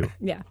after 2.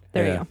 Yeah,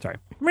 there you go. Sorry.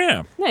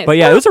 Yeah. Nice. But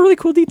yeah, it was a really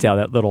cool detail,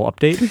 that little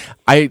update.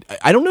 I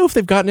don't know if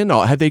they've gotten into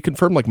all. Have they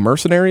confirmed like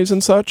mercenaries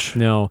and such?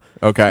 No.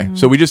 Okay.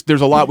 So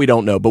there's a lot we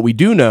don't know, but we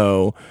do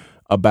know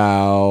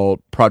about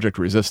Project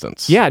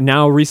Resistance. Yeah,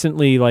 now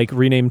recently like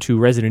renamed to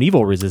Resident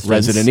Evil Resistance.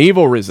 Resident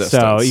Evil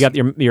Resistance. So you got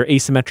your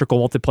asymmetrical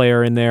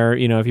multiplayer in there.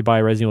 You know, if you buy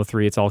Resident Evil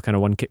 3, it's all kind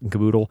of one kit and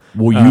caboodle.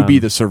 Will you be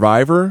the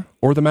survivor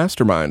or the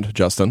mastermind,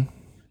 Justin?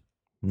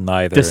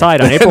 Neither. Decide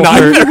on April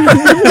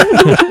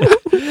 3rd.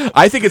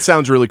 I think it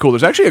sounds really cool.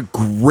 There's actually a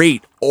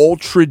great,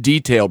 ultra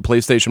detailed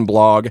PlayStation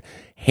blog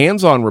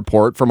hands-on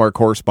report from our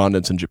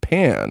correspondents in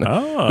Japan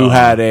who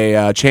had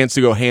a chance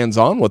to go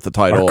hands-on with the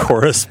title. Our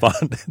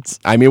correspondents.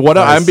 I mean,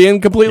 I'm being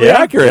completely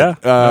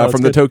accurate from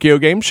the good. Tokyo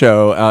Game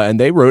Show, and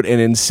they wrote an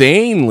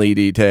insanely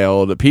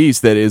detailed piece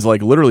that is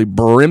like literally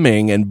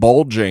brimming and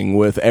bulging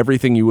with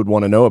everything you would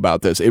want to know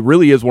about this. It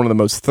really is one of the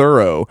most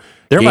thorough.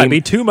 There might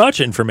be too much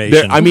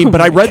information.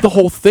 But I read the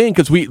whole thing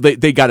because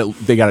they got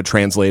it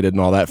translated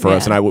and all that for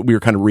us, and we were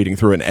kind of reading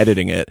through and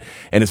editing it,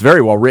 and it's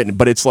very well written.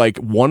 But it's like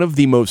one of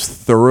the most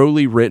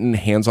thoroughly written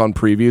hands-on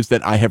previews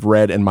that I have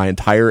read in my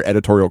entire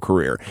editorial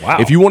career. Wow.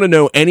 If you want to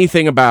know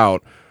anything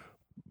about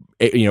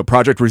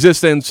Project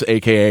Resistance,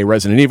 aka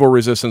Resident Evil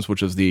Resistance,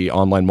 which is the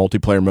online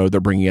multiplayer mode they're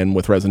bringing in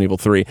with Resident Evil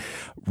 3,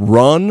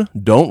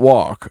 don't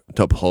walk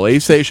to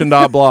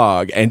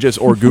PlayStation.blog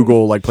or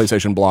Google like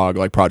PlayStation blog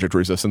like Project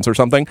Resistance or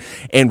something,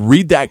 and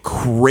read that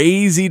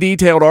crazy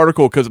detailed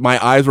article because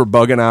my eyes were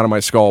bugging out of my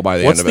skull by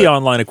the What's end of the it.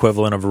 online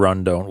equivalent of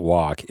run, don't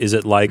walk? Is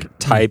it like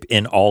type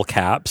in all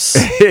caps?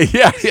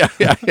 yeah.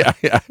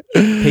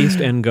 Paste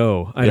and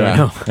go. I don't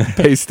know.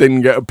 Paste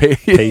and go.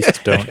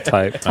 Paste, don't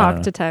type.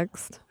 Talk to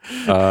text.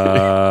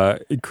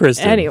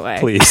 Kristen, Anyway.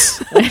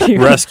 please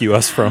rescue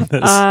us from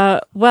this.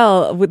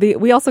 Well,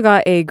 we also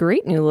got a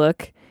great new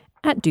look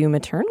at Doom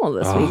Eternal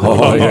this week.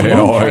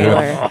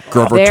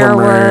 Grover There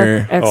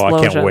were Turner.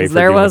 explosions. I can't wait for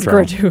there Doom was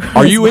Eternal. gratuitous.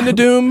 Are you into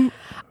Doom?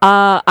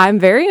 I'm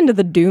very into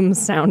the Doom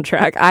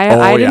soundtrack.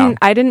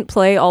 I didn't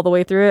play all the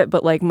way through it,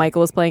 but like Michael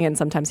was playing it, and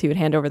sometimes he would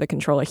hand over the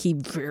controller. He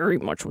very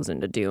much was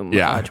into Doom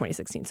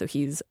 2016, so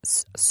he's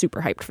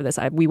super hyped for this.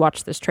 We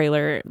watched this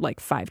trailer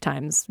like 5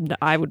 times.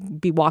 I would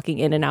be walking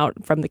in and out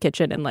from the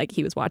kitchen, and like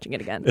he was watching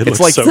it again. It's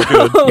like so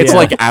good. It's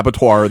like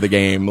Abattoir, the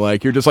game.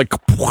 Like you're just like.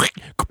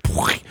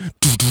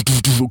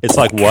 It's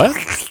like what?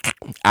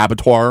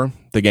 Abattoir,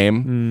 the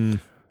game.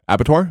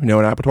 Abattoir? You know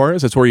what an abattoir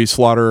is? It's where you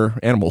slaughter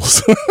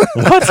animals.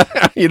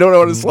 What? You don't know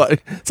what it's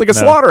like? It's like a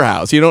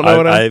slaughterhouse. You don't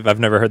know I've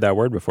never heard that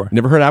word before.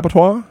 Never heard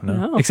abattoir?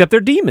 No. Except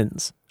they're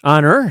demons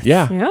on Earth.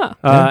 Yeah.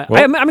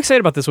 I'm excited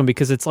about this one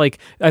because it's like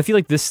I feel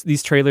like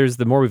these trailers.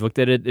 The more we've looked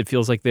at it, it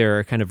feels like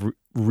they're kind of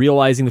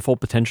realizing the full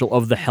potential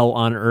of the Hell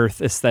on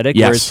Earth aesthetic.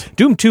 Yes. Whereas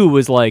Doom 2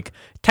 was like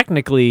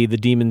technically the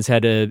demons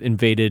had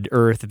invaded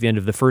Earth at the end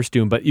of the first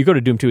Doom, but you go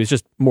to Doom 2, it's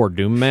just more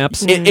Doom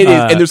maps. It is,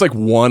 and there's like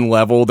one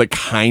level that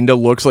kind of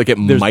looks like it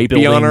might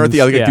be on Earth.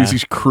 Yeah, like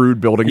these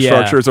crude building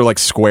structures or like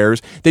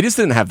squares. They just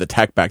didn't have the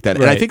tech back then.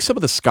 Right. And I think some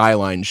of the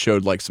skylines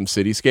showed like some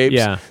cityscapes.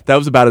 Yeah. That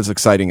was about as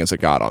exciting as it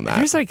got on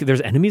that.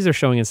 There's enemies they're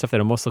showing and stuff that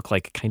almost look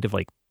like kind of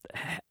like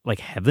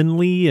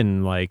heavenly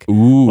and like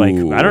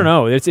I don't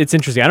know. It's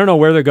interesting. I don't know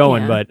where they're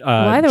going, but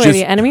well, either way,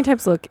 the enemy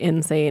types look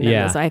insane.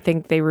 Yeah. In this. I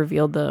think they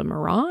revealed the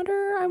Marauder.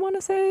 I want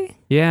to say.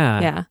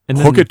 Yeah. And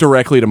hook it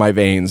directly to my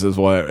veins is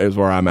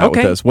where I'm at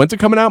with this. When's it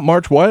coming out?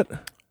 March what?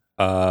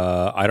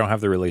 I don't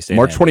have the release date.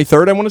 March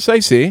 23rd. I want to say.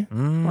 See,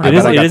 it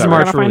is a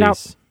March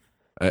release.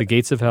 The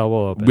gates of hell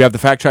will open. We have the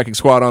fact-checking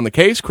squad on the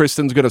case.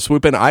 Kristen's going to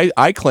swoop in.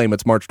 I claim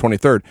it's March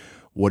 23rd.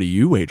 What do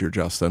you wager,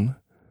 Justin?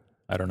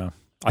 I don't know.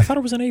 I thought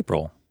it was in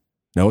April.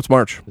 No, it's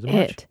March.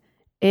 It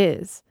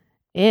is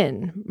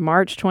in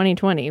March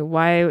 2020.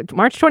 Why?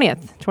 March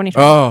 20th, 2020.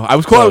 Oh, I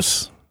was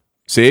close.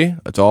 See?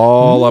 It's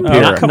all up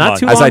here. Not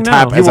too as long I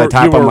tap, now. as I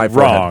tap on my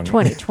wrong.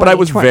 2020. But I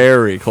was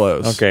very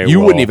close. Okay,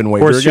 you wouldn't even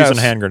wager a horseshoes guess. and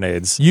hand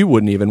grenades. You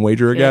wouldn't even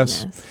wager a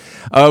guess.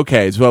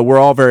 Okay, so we're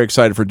all very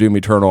excited for Doom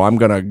Eternal. I'm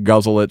going to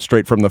guzzle it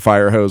straight from the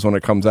fire hose when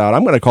it comes out.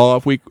 I'm going to call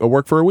off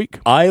work for a week.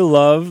 I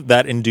love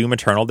that in Doom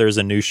Eternal there's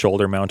a new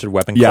shoulder-mounted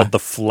weapon called the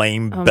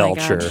Flame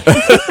Belcher.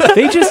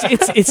 They just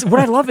it's what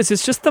I love is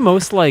it's just the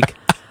most like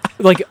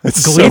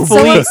it's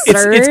gleefully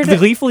so it's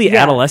gleefully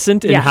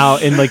adolescent in how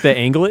in like the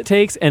angle it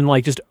takes and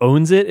like just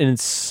owns it, and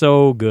it's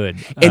so good.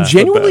 And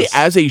genuinely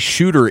as a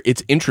shooter,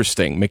 it's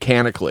interesting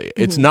mechanically.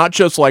 It's not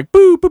just like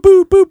boo boo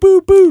boo boo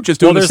boo boo just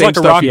doing the same like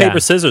stuff. a rock paper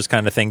scissors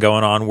kind of thing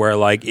going on where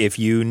like if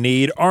you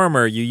need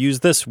armor you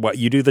use this, what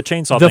you do the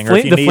chainsaw thing, or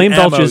if you the need flame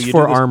ammo, belch is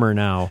for armor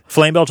now.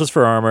 Flame belch is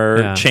for armor,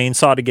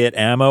 chainsaw to get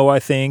ammo, I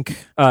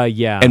think.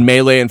 And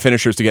melee and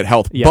finishers to get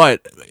health.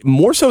 But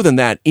more so than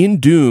that, in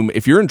Doom,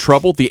 if you're in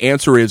trouble, the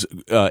answer is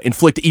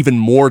inflict even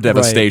more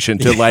devastation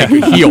to like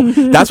heal.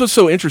 That's what's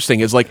so interesting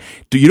is like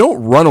you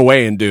don't run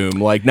away in Doom,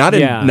 like not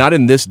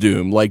in this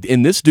Doom. Like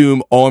in this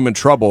Doom, I'm in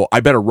trouble, I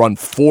better run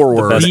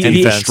forward and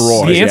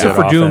destroy. The answer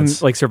for Doom,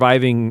 like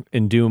surviving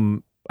in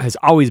Doom, has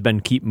always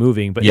been keep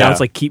moving, but now it's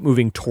like keep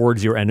moving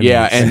towards your enemies.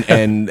 Yeah,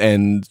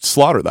 and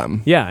slaughter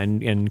them. Yeah,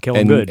 and kill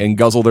them good. And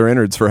guzzle their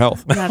innards for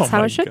health. That's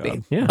how it should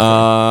be.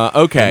 Yeah.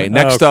 Okay,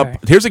 next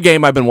up, here's a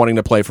game I've been wanting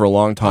to play for a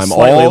long time.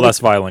 Slightly less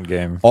violent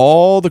game.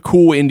 All the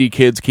cool indie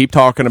kids keep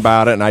talking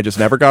about it, and I just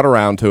never got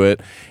around to it.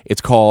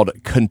 It's called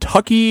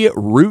Kentucky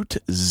Route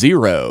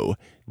Zero.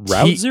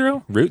 Route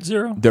Zero? Route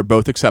Zero? They're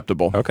both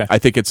acceptable. Okay. I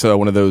think it's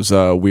one of those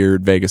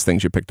weird Vegas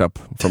things you picked up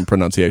from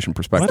pronunciation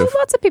perspective. Well,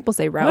 lots of people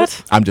say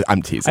route.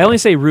 I'm teasing. I only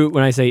say route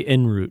when I say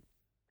en route.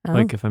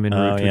 Like if I'm en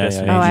route to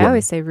destination. I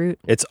always say route.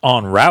 It's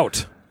en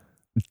route.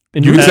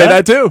 You can say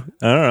that too.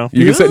 I don't know.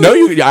 You can say no.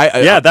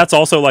 Yeah, that's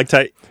also like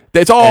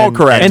it's all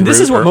correct. And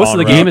this is what most of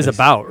the game is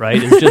about,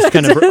 right? It's just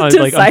kind of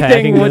like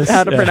unpacking this.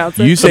 How to pronounce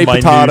it. You say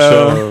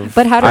potato,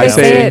 but how do they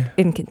say it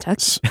in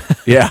Kentucky?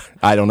 Yeah,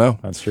 I don't know.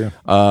 That's true.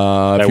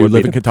 If you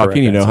live in Kentucky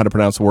and you know how to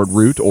pronounce the word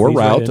route or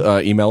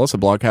route, email us at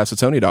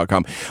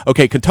blogcast@sony.com.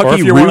 Okay, Kentucky. Or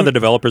if you're one of the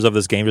developers of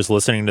this game, just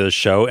listening to the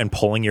show and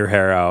pulling your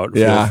hair out,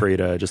 feel free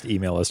to just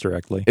email us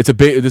directly. This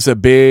is a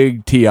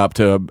big tee up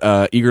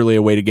to eagerly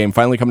awaited game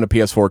finally coming to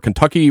PS4.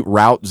 Kentucky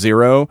Route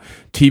Zero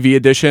TV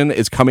edition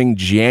is coming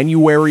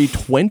January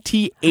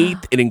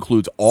 28th. It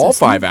includes all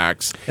 5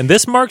 acts. And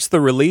this marks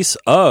the release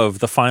of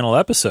the final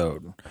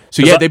episode.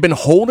 So they've been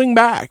holding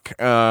back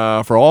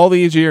for all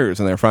these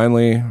years, and they're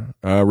finally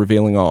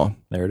revealing all.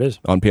 There it is.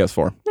 On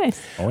PS4. Nice.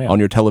 On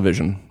your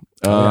television.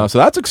 So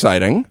that's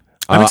exciting.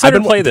 I'm excited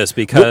to play this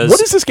because...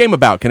 What is this game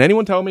about? Can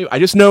anyone tell me? I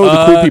just know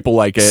the cool people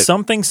like it.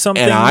 Something,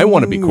 and I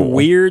want to be cool.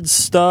 Weird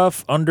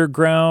stuff,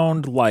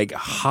 underground, like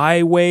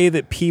highway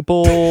that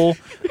people...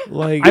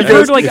 like. I've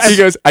heard like...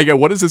 I go,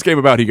 what is this game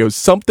about? He goes,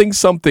 something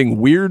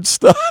weird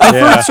stuff. I've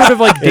heard sort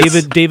of like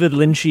David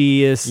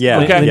Lynch-y-ish.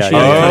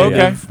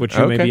 Which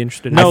you may be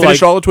interested in. I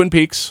finished all the Twin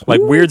Peaks.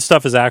 Like weird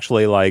stuff is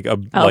actually like a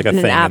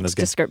thing in this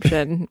game.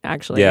 Description,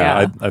 actually.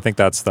 I think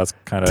that's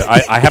kind of...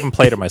 I haven't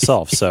played it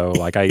myself, so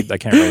like I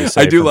can't really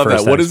say. I do love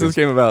that. What is this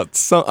game about?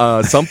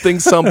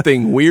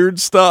 Something weird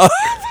stuff.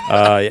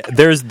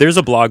 There's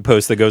a blog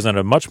post that goes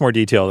into much more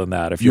detail than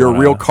that. If you're a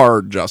real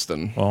card,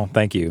 Justin. Well,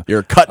 thank you.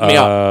 You're cutting me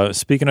up.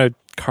 Speaking of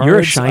cards, you're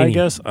a shiny. I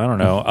guess I don't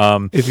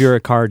know. If you're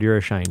a card, you're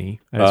a shiny.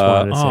 I just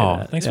wanted to say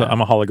that. Thanks.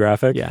 I'm a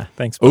holographic. Yeah.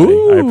 Thanks, buddy.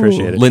 I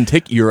appreciate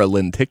it. You're a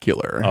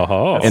lenticular.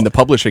 Oh. In the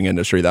publishing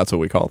industry, that's what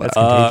we call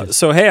that.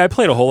 So hey, I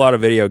played a whole lot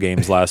of video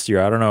games last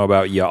year. I don't know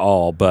about you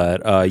all,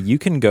 but you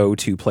can go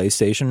to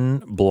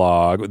PlayStation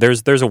Blog.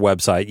 There's a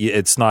website.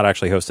 It's not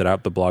actually hosted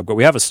out the blog, but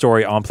we have a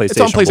story on PlayStation.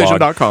 It's on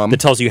PlayStation.com that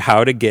tells you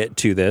how to get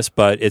to this.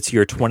 But it's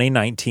your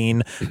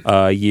 2019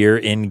 year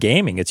in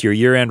gaming. It's your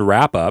year-end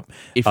wrap-up.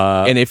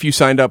 And if you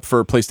signed up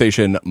for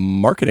PlayStation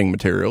marketing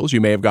materials,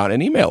 you may have gotten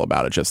an email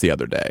about it just the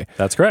other day.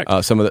 That's correct.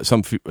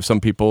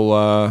 Some people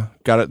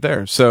got it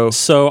there.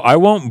 So I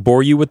won't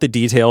bore you with the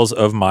details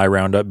of my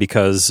roundup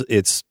because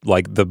it's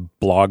like the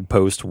blog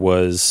post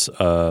was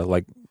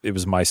like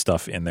my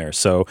stuff in there.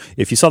 So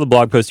if you saw the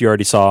blog post, you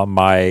already saw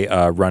my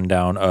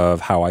rundown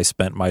of how I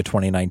spent my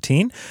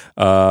 2019.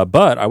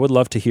 But I would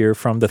love to hear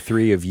from the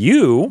three of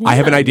you. I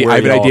have an idea. I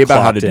have an idea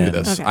about how to do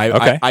this.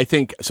 Okay. I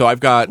think so.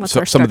 I've got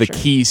some of the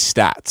key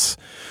stats.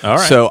 All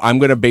right. So I'm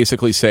going to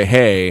basically say,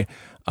 hey,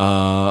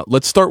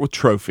 let's start with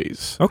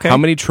trophies. Okay. How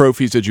many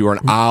trophies did you earn?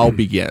 I'll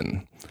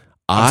begin.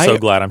 I'm so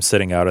glad I'm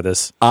sitting out of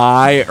this.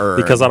 I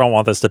earned. Because I don't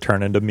want this to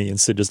turn into me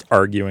instead just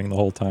arguing the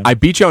whole time. I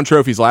beat you on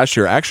trophies last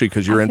year, actually,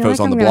 because your info's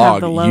on the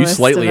blog. You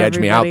slightly edged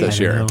me out this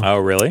year. Oh,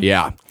 really?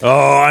 Yeah.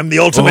 Oh, I'm the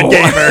ultimate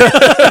gamer.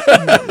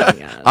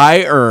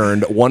 I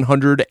earned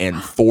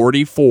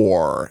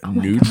 144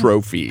 new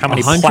trophies. How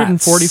many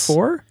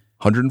 144?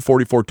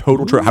 144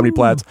 total trophies. How many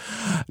plats?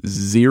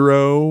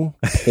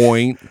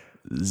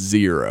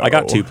 0.0. I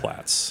got 2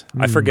 plats.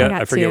 I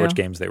forget two. which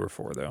games they were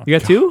for, though. You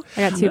got 2?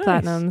 I got 2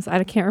 platinums.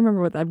 I can't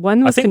remember what that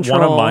one was. I think Control.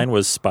 one of mine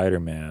was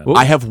Spider-Man.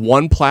 I have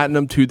 1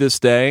 platinum to this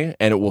day,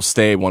 and it will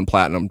stay 1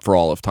 platinum for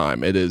all of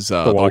time. It is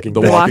The Walking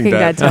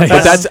Dead. Dead.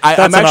 But that's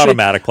an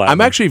automatic platinum.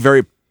 I'm actually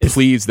very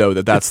pleased, though,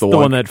 that's the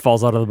one. that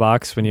falls out of the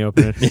box when you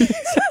open it.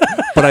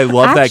 But I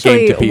love that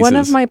game to pieces. One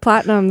of my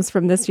platinums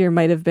from this year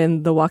might have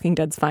been The Walking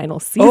Dead's final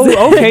season.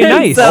 Oh, okay,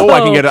 nice. So,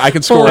 I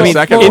can score a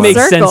second It one. makes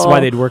circle. sense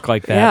why they'd work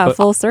like that. Yeah, but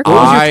full circle.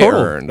 What was your I total?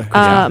 earned.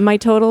 My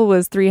total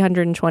was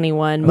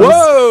 321.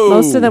 Whoa!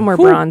 Most of them were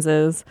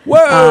bronzes.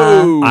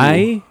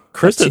 Whoa!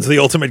 Kristen's the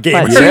ultimate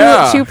gamer. But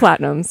Yeah. two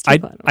platinums. I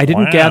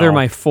didn't Wow. gather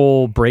my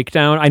full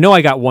breakdown. I know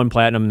I got 1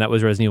 platinum. That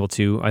was Resident Evil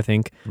 2, I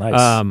think.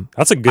 Nice.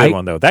 That's a good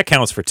one, though. That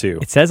counts for 2.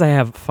 It says I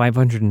have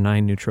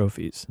 509 new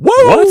trophies.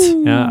 What?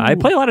 I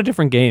play a lot of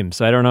different games,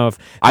 so I don't know if...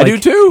 I do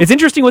too. It's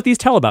interesting what these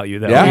tell about you,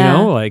 though. Yeah. You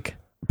know, Yeah. like...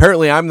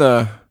 Apparently, I'm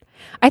the.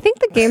 I think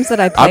the games that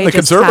I play I'm the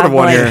just conservative have,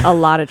 one like, here. a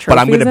lot of But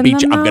trophies I'm going to in beat you.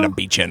 them, I'm going to though.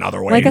 beat you in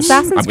other ways. Like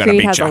Assassin's I'm gonna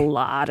Creed beat has you. a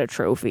lot of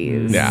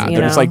trophies. Yeah, you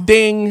they're just know? like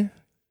ding.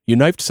 You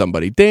knifed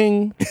somebody.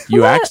 Ding.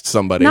 You axed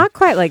somebody. Not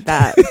quite like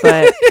that,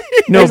 but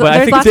No, there's, but I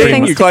there's think lots ding, of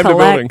things you to climbed a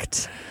building.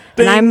 collect.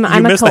 And I'm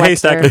you a missed the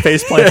haystack collector. that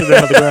face planted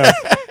into the ground.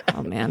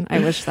 Oh man, I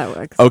wish that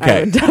works.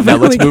 Okay, now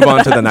let's move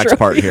on to the next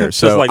part here. Just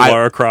So like I-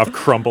 Lara Croft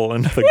crumble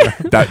into the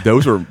ground.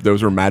 those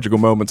were magical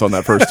moments on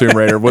that first Tomb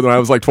Raider when I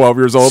was like 12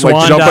 years old, like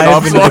Swan jumping dive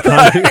off into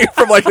the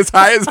from like as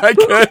high as I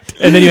could.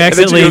 And then you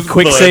accidentally goes,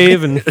 quick "Blood."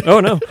 save and... Oh,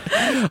 no.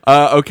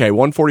 Okay,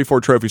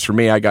 144 trophies for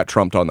me. I got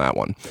trumped on that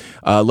one.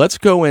 Let's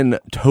go in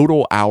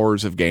total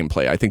hours of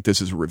gameplay. I think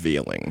this is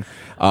revealing.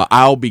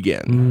 I'll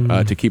begin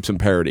to keep some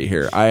parity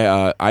here.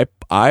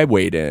 I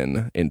weighed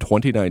in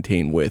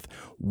 2019 with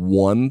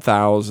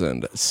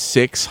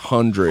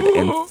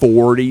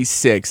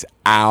 1,646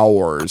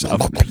 hours of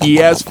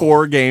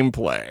PS4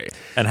 gameplay.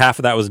 And half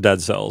of that was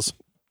Dead Cells.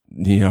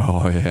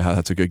 Yeah,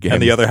 that's a good game.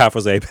 And the other half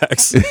was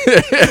Apex.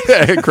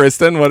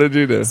 Kristen, what did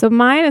you do? So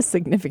mine is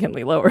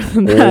significantly lower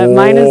than that.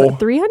 Mine is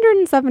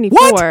 374.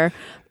 What?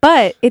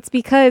 But it's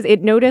because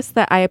it noticed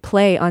that I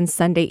play on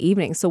Sunday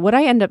evenings. So what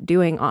I end up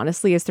doing,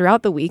 honestly, is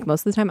throughout the week,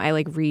 most of the time I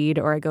like read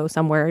or I go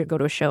somewhere, go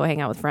to a show, hang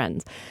out with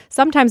friends.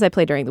 Sometimes I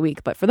play during the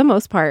week, but for the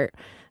most part,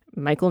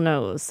 Michael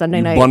knows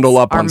Sunday nights bundle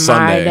up are on my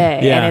Sunday. day.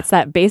 Yeah. And it's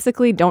that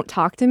basically don't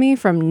talk to me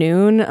from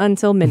noon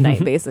until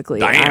midnight, basically.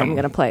 Damn. I'm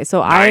going to play.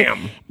 So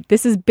Damn.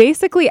 this is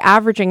basically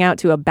averaging out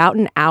to about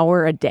an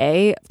hour a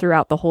day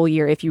throughout the whole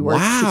year if you were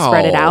to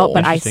spread it out,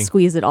 but I Interesting.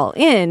 squeeze it all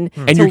in.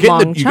 And you're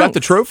getting you got the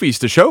chunks. trophies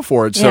to show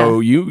for it, so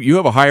you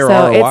have a higher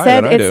ROI it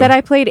said than I do. it said I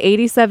played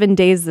 87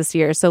 days this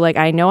year. So like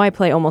I know I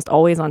play almost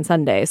always on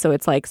Sunday. So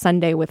it's like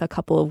Sunday with a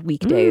couple of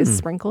weekdays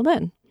sprinkled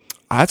in.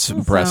 That's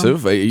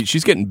impressive.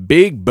 She's getting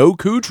big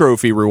Boku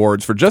trophy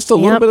rewards for just a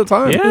little bit of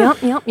time. Yeah.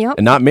 Yep.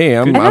 And not me.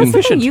 I'm And that's the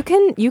efficient.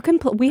 thing. You can.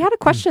 We had a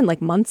question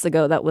like months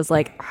ago that was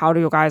like, "How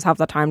do you guys have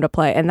the time to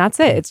play?" And that's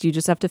it. It's you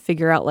just have to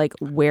figure out like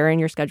where in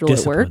your schedule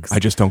Discipline. it works. I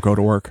just don't go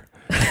to work.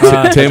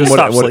 I Tim, just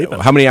stopped sleeping.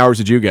 how many hours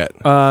did you get?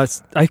 I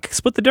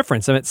split the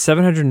difference. I'm at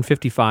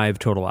 755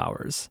 total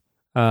hours.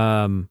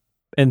 And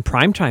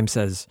Primetime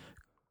says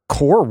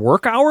core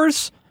work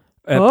hours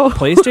at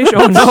PlayStation.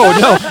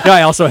 Oh no!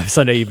 I also have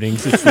Sunday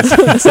evenings.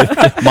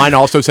 Mine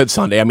also said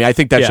Sunday. I mean, I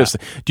think that's Yeah. just.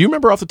 Do you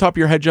remember off the top of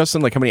your head,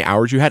 Justin, like how many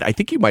hours you had? I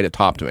think you might have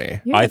topped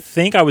me. I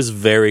think I was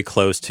very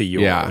close to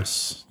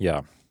yours.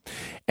 Yeah.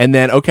 And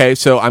then, okay,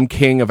 so I'm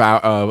king of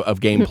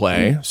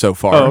gameplay so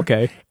far. Oh,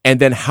 okay.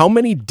 And then how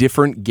many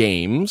different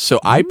games?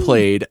 So I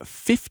played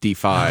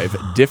 55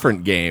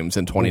 different games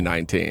in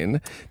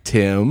 2019.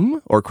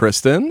 Tim or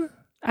Kristen?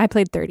 I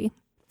played 30.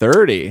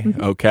 30.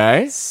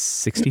 Okay.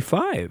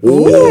 65.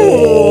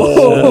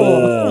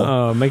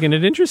 Ooh. Making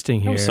it interesting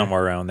here.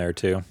 Somewhere around there,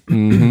 too.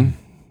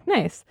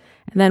 Nice.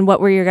 And then what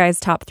were your guys'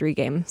 top 3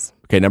 games?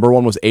 Okay, number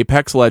 1 was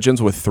Apex Legends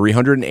with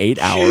 308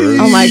 hours.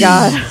 Oh my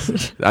god.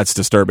 That's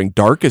disturbing.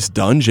 Darkest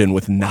Dungeon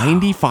with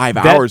 95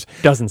 That hours.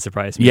 doesn't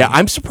surprise me. Yeah,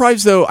 I'm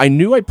surprised though. I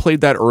knew I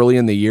played that early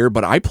in the year,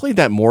 but I played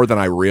that more than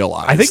I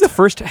realized. I think the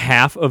first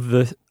half of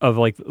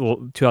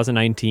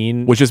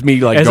 2019, which is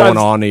me like as I going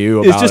was- on to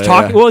you it's about just it.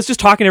 talking. yeah. Well, it's just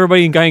talking to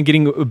everybody and kind of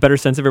getting a better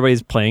sense of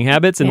everybody's playing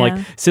habits. And Yeah.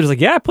 like Sid was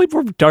like, "Yeah, I played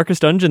more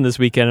Darkest Dungeon this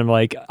weekend." I'm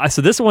like,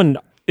 so this one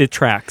it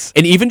tracks.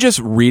 And even just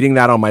reading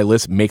that on my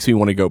list makes me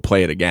want to go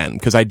play it again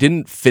because I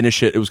didn't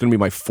finish it. It was going to be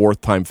my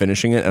 4th time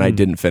finishing it, and I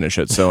didn't finish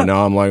it. So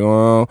now I'm like,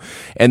 oh.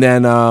 And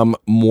then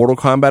Mortal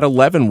Kombat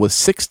 11 was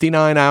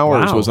 69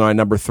 hours was my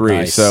number 3.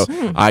 Nice. So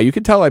you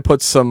could tell I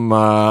put some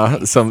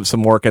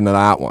work into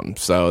that one.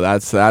 So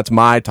that's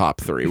my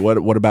top 3.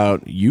 What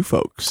about you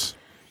folks?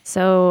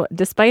 So,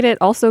 despite it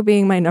also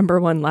being my number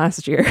 1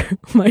 last year,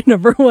 my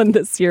number 1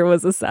 this year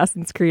was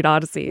Assassin's Creed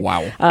Odyssey.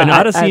 Wow. An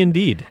Odyssey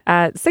indeed.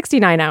 At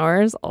 69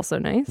 hours, also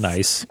nice.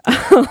 Nice.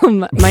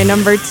 My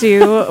number 2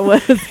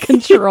 was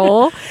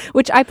Control,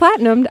 which I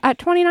platinumed at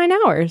 29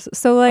 hours.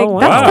 So,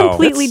 that's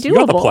completely doable. You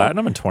got the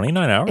platinum in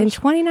 29 hours? In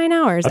 29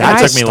 hours. That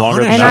took me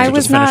longer than and that I to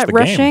was just finish not the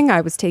rushing. game.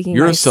 I was taking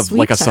You're my sweet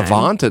like a time.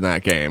 savant in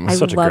that game. I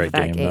Such a love great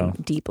that game, though.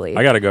 deeply.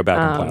 I got to go back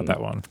and plat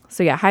that one.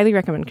 So yeah, highly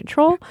recommend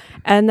Control.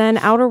 And then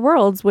Outer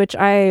Worlds, which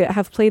I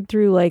have played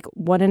through like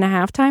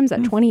 1.5 times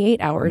at 28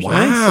 hours.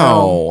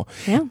 Wow.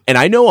 So, yeah. And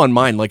I know on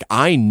mine,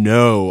 I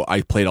know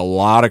I played a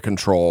lot of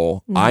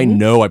Control. I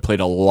know I played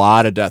a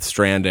lot of Death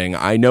Stranding.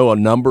 I know a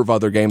number of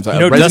other games.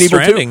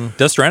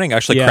 Death Stranding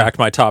actually cracked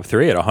my top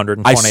 3 at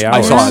 120 hours.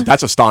 I saw it.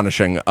 That's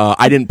astonishing.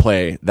 I didn't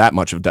play that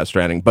much of Death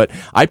Stranding, but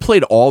I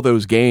played all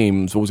those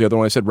games. What was the other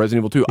one I said?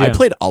 Resident Evil 2. Yeah. I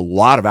played a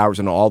lot of hours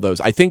into all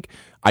those. I think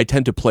I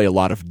tend to play a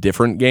lot of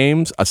different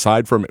games,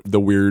 aside from the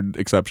weird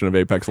exception of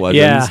Apex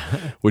Legends,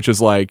 which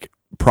is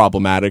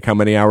problematic how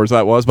many hours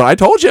that was. But I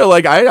told you, I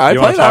you played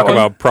want to that talk one.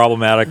 about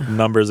problematic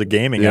numbers of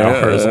gaming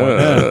hours.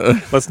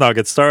 Let's not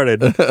get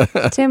started.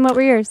 Tim, what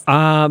were yours?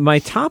 My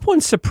top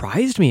one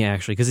surprised me,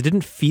 actually, because it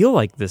didn't feel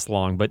like this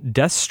long, but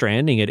Death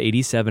Stranding at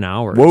 87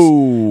 hours.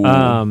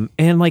 Whoa.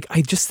 And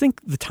I just think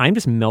the time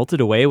just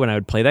melted away when I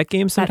would play that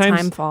game sometimes. That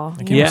time fall.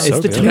 Yeah, so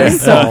it's the good. time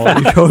So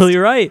fall. You're totally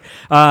right.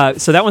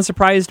 So that one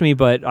surprised me,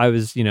 but I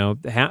was,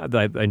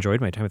 I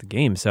enjoyed my time with the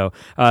game. So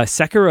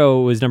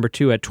Sekiro was number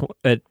 2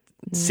 at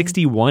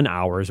 61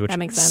 hours, which that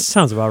makes sense.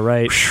 Sounds about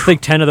right. I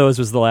think 10 of those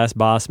was the last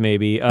boss,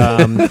 maybe.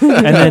 And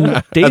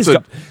then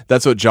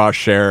that's what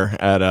Josh Scher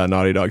at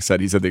Naughty Dog said.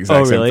 He said the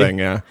exact same thing.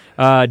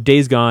 Yeah.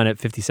 Days Gone at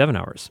 57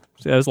 hours.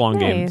 So that was a long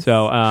game.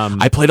 So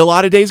I played a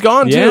lot of Days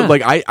Gone too.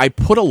 Yeah. I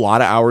put a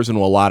lot of hours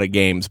into a lot of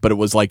games, but it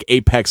was like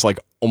Apex,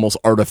 almost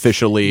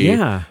artificially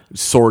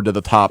soared to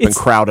the top and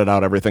crowded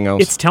out everything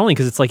else. It's telling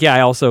because it's I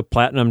also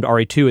platinumed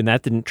RE2 and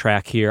that didn't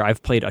track here.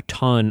 I've played a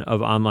ton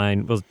of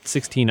online.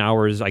 16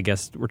 hours, I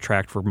guess, were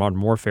tracked for Modern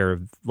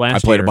Warfare last year. I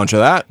played a bunch of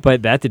that,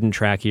 but that didn't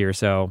track here.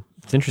 So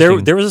it's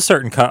interesting. There was a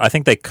certain cut. I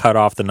think they cut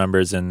off the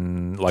numbers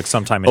in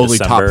sometime in only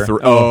December. top 3.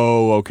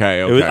 Oh,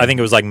 okay. I think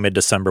it was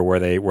mid-December where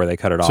they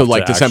cut it off. So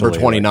December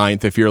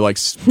 29th, if you're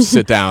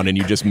sit down and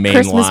you just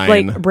Christmas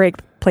mainline break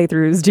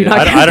playthroughs do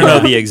not. I don't know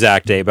the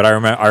exact date, but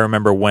I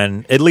remember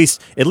when at least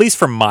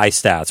from my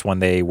stats when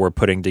they were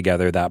putting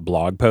together that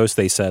blog post,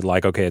 they said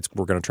okay,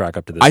 we're going to track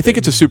up to this. I think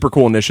it's a super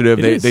cool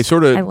initiative. They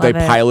sort of they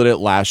piloted it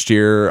last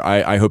year.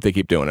 I hope they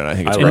keep doing it. I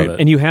think it's great.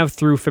 And you have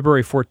through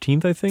February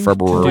 14th, I think,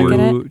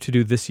 to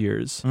do this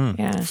year's.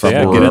 Yeah. So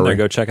get in there,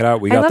 go check it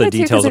out. We got the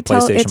details of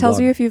PlayStation. It tells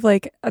blog. you if you've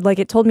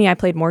it told me I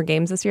played more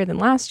games this year than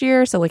last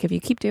year. So if you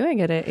keep doing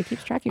it, it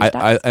keeps tracking your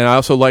stats. And I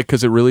also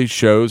because it really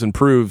shows and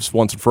proves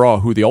once and for all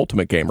who the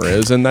ultimate gamer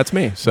is, and that's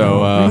me.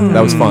 So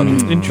that was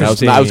fun.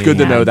 Interesting. That was good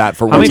to know that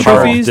for how once many and for all.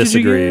 trophies did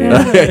you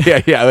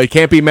get? yeah. They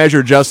can't be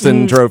measured just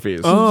in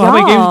trophies. Oh, how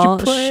many games did you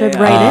play? Should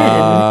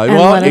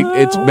write in.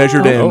 It's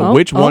measured in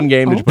which one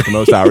game did you put the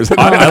most hours in.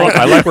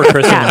 I like where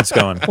Kristen's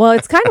going. Well,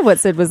 it's kind of what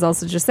Sid was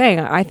also just saying.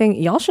 I think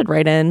y'all should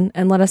write in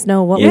and let us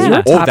know what was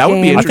your top that would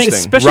be game. interesting. I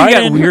think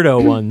especially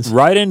weirdo ones.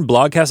 Write in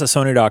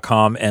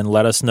blogcast@sony.com and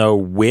let us know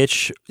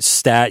which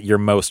stat you're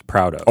most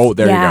proud of. Oh,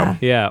 there you go.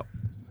 Yeah.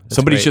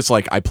 Somebody's just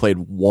I played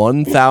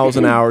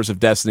 1,000 hours of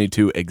Destiny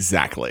 2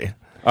 exactly.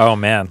 Oh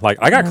man,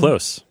 I got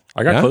close.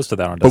 I got close to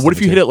that on Destiny. But what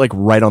if you hit it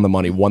right on the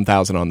money,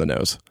 1,000 on the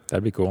nose?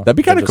 That'd be cool. That'd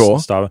be kind of cool.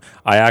 Stop.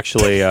 I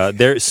actually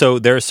there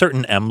are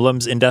certain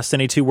emblems in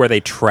Destiny 2 where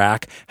they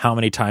track how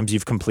many times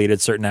you've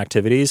completed certain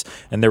activities,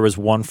 and there was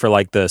one for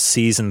the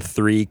season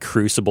 3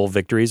 Crucible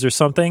victories or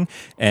something,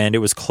 and it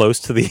was close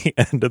to the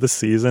end of the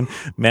season.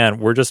 Man,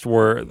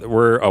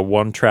 we're a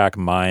one-track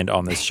mind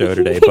on this show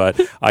today, but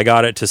I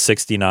got it to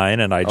 69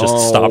 and I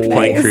just stopped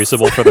playing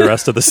Crucible for the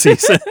rest of the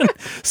season.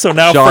 So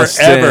now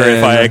forever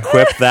if I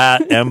equip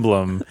that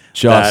emblem,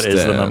 that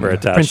is the number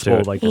attached to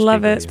it.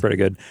 Love it. It's pretty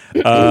good.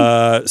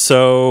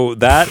 So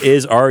that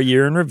is our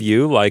year in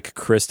review, like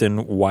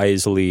Kristen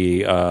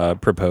wisely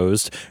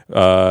proposed.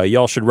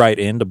 Y'all should write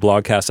in to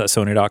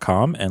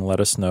blogcast@sony.com and let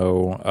us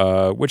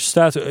know which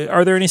stats.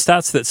 Are there any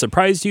stats that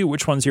surprised you?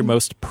 Which ones you're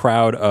most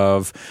proud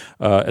of,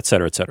 et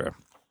cetera, et cetera.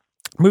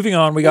 Moving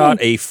on, we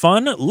got a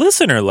fun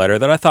listener letter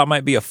that I thought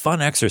might be a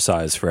fun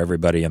exercise for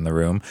everybody in the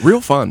room. Real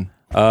fun.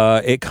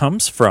 It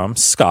comes from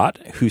Scott,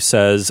 who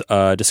says,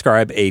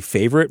 describe a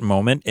favorite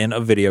moment in a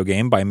video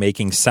game by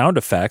making sound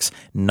effects,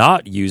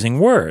 not using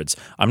words.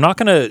 I'm not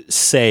going to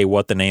say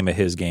what the name of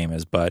his game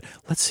is, but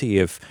let's see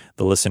if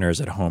the listeners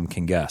at home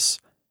can guess.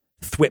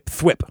 Thwip,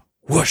 thwip,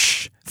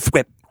 whoosh,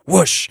 thwip,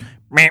 whoosh,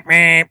 meep,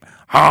 meep,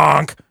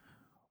 honk,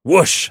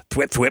 whoosh,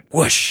 thwip, thwip,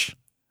 whoosh.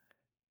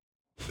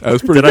 That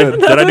was pretty good.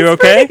 Did I do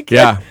okay?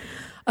 Yeah.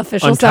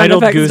 Official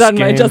Untitled sound effects Goose done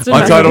by Game. Justin.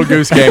 Untitled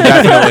Goose Game,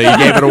 definitely. You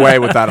gave it away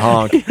with that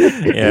honk.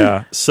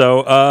 Yeah.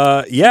 So,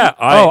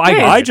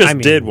 I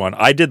did one.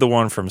 I did the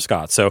one from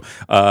Scott. So,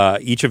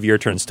 each of your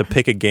turns to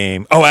pick a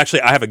game. Oh,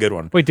 actually, I have a good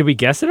one. Wait, did we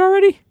guess it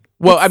already?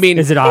 Well, I mean,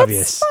 Is it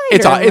obvious?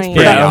 it's pretty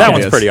Yeah, obvious. that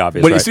one's pretty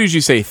obvious, When, right? As soon as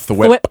you say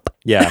thwip, Whip.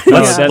 Yeah.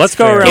 that's Let's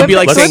go fair. around. it'd be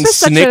like Thwip saying is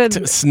such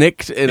a-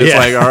 snicked, and it's Yeah.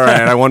 like, all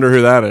right, I wonder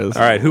who that is.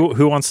 All right.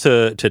 Who wants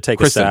to take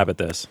Kristen. a stab at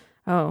this?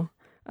 Oh.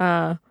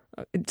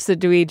 So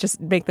do we just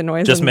make the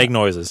noise? Just and- make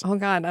noises. Oh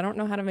God, I don't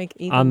know how to make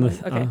eagle On the-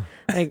 noise. Okay.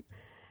 Like.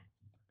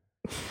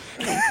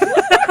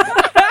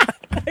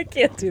 I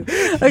can't do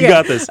this. Okay. You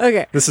got this.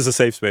 Okay. This is a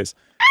safe space.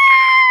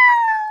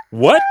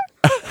 What?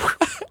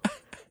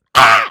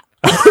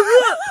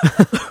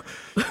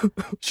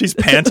 She's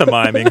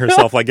pantomiming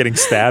herself like getting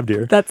stabbed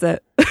here. That's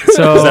it.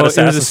 So Is that it was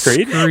a Assassin's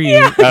Creed?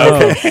 scream.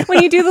 Oh, okay.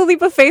 When you do the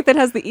leap of faith, it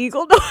has the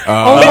eagle noise.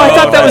 Oh, I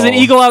thought that was an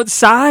eagle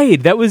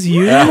outside. That was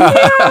you.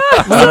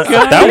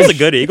 That was a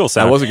good eagle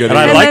sound. That was a good And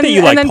I eagle. like that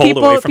you like and then pulled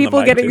people, away from people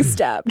the mic, getting too.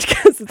 stabbed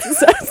because it's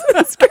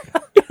Assassin's Creed.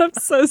 I'm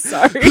so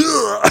sorry.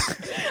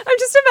 I'm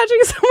just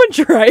imagining someone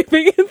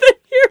driving and then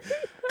here.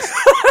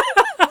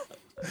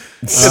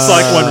 It's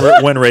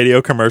like when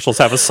radio commercials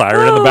have a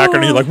siren in the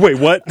background and you're like, wait,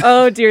 what?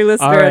 Oh, dear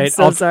listener, All right, I'm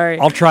so sorry.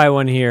 I'll try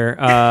one here.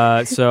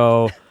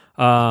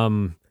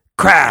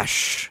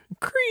 Crash,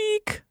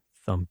 creak,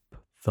 thump,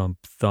 thump,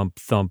 thump,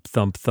 thump,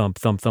 thump, thump,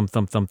 thump, thump,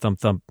 thump, thump, thump,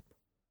 thump,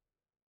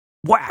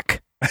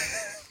 whack.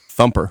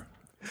 Thumper.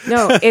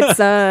 No, it's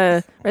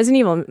Resident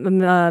Evil,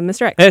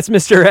 Mr. X. It's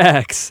Mr.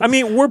 X. I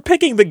mean, we're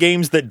picking the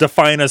games that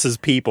define us as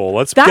people.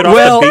 Let's That- get off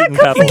well, the beaten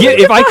path.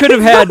 If I could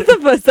have had, Both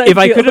of us, if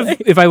I feel could have,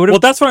 like. if I would have. Well,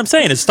 that's what I'm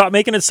saying. Is stop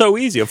making it so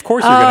easy. Of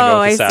course you're going to go Oh,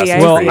 with I see,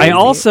 Assassin's well, Creed. I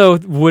also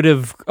would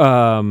have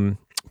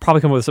probably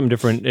come up with something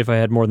different if I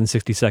had more than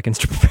 60 seconds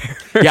to prepare.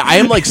 Yeah, I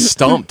am like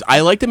stumped.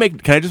 I like to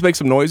make. Can I just make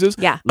some noises?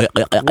 Yeah.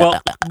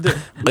 Well,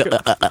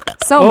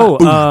 So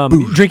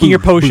Drinking your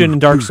potion in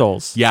Dark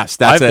Souls. Yes,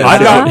 that's I've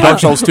it. got- Dark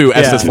Souls 2,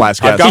 Yeah. Estus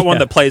Flask. I've got yes. one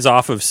that plays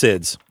off of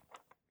Sid's.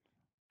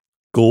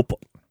 Gulp.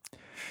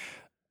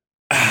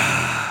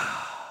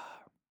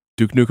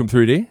 Duke Nukem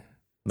 3D.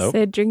 Nope.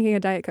 Sid drinking a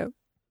Diet Coke.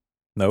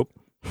 Nope.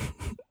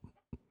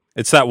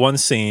 It's that one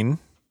scene.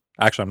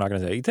 Actually, I'm not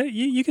going to say.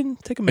 You can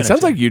take a It minute.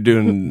 sounds like you're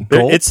doing.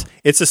 It's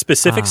a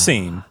specific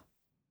scene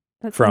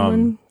That's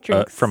from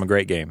someone drinks. a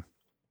great game.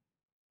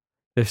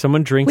 If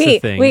someone drinks a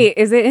thing. Wait,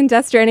 is it in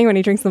Death Stranding when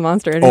he drinks the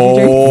monster? And he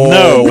drinks- Oh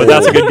No, but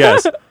that's a good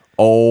guess.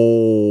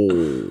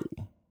 Oh,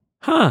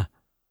 Huh.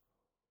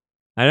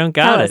 I don't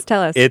got it.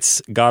 Tell us.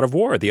 It's God of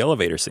War, the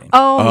elevator scene.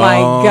 Oh my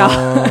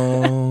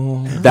God.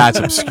 That's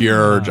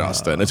obscure,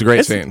 Justin. It's a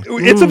great scene.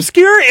 It's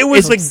obscure. It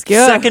was the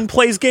obscure. second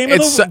place game of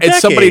the decade. It's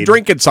somebody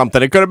drinking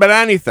something. It could have been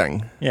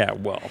anything. Yeah,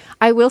 well,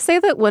 I will say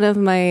that one of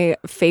my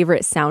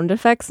favorite sound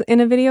effects in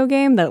a video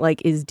game that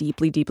like is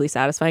deeply, deeply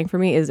satisfying for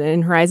me is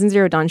in Horizon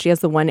Zero Dawn. She has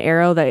the one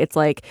arrow that it's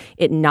like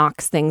it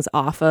knocks things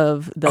off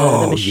of the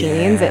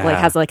machines. It like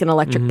has like an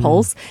electric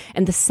pulse,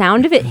 and the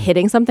sound of it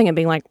hitting something and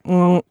being like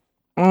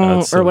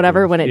That's so or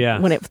whatever good.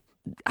 when it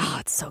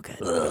it's so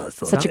good.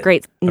 Such a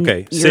great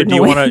okay. ear Sid, do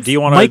you noise. want to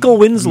Michael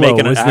Winslow make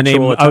an was the name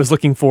actual I was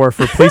looking for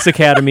Police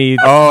Academy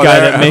Oh, guy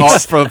there- that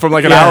makes from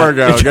like an Yeah. hour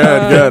ago. Good,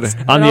 good.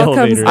 on It the all comes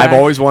elevator. back. I've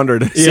always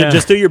wondered. Sid, Yeah.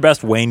 just do your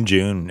best Wayne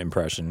June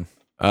impression.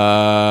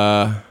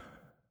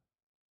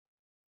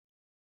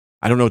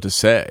 I don't know what to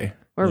say.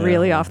 We're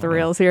really off the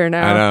rails here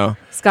now. I know.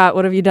 Scott,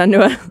 what have you done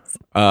to us?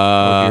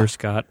 Oh, dear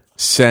Scott.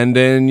 Send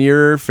in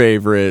your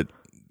favorite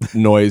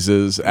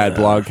noises at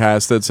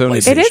blogcast at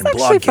Sony. It is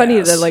actually Blogcast.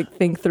 funny to like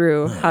think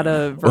through how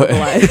to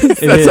verbalize.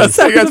 It is. That's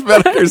how you guys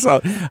better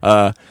yourself.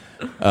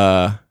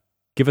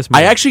 Give us more.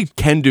 I actually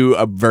can do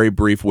a very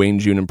brief Wayne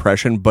June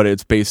impression, but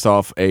it's based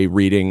off a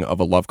reading of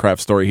a Lovecraft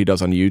story he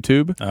does on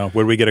YouTube.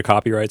 Would we get a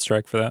copyright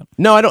strike for that?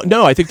 No, I don't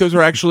know. I think those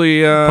are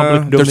actually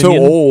Public they're so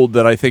dominion? old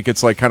that I think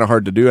it's like kind of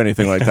hard to do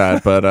anything like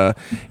that. But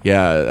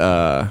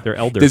yeah, They're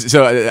elder.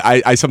 so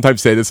I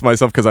sometimes say this to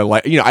myself because I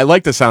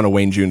like the sound of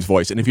Wayne June's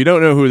voice. And if you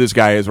don't know who this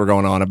guy is, we're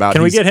going on about.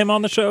 Can we he's- get him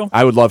on the show?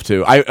 I would love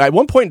to. At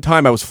one point in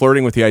time, I was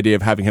flirting with the idea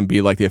of having him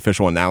be like the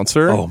official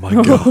announcer. Oh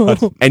my god!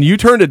 And you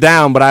turned it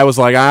down, but I was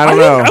like, I don't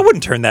know. I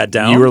wouldn't turn that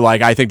down. You were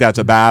like, I think that's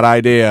a bad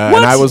idea, What?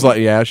 and I was like,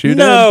 yes, you did.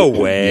 No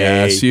way.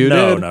 Yes, you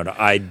no, did. No, no,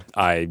 I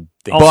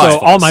think Also, that's all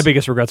false. my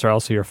biggest regrets are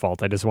also your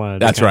fault. I just wanted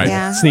to That's kinda right.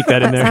 Yeah. sneak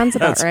that in there. Sounds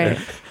about That's right.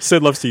 fair.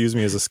 Sid loves to use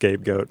me as a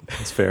scapegoat.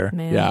 It's fair.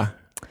 Man. Yeah.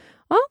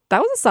 Well,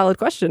 that was a solid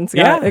question, Scott.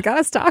 Yeah. It got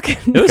us talking.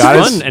 It was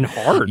Guys, fun and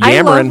hard.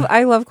 yammering.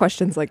 I love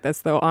questions like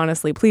this, though.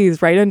 Honestly,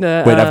 please write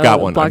into. Wait, I've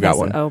got one. I've got Blogcast.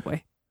 one. Oh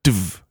boy.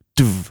 Dv,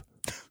 dv.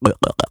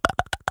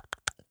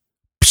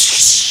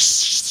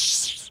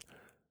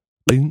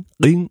 Ling,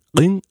 ling,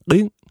 ling,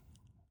 ling.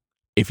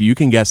 If you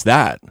can guess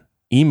that,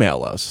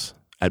 email us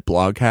at I have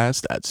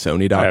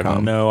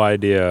blogcast@sony.com. no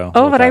idea.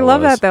 Oh, what but I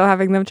love was. that though,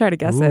 having them try to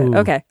guess it. Ooh.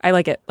 Okay, I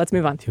like it. Let's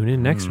move on. Tune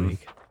in next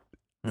week.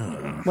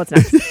 What's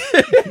next?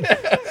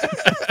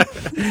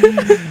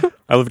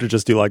 I love to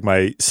just do like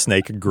my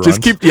snake grunt.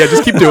 Just keep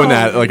doing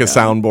that like a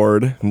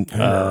soundboard.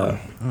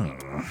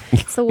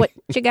 So what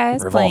you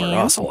guys Revolver playing?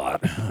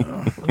 Ocelot.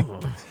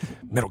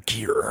 Metal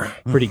Gear.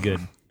 Pretty good.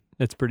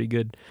 That's pretty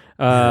good.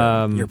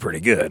 You're pretty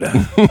good.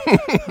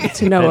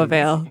 To no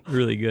avail.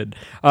 Really good.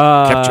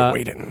 Kept you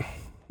waiting.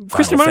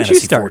 Kristen, why don't you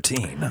start?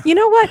 14. You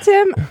know what,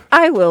 Tim?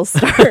 I will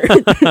start.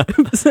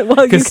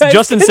 Because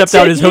Justin stepped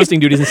out his hosting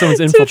duties and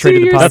someone's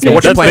infiltrated the your podcast. What you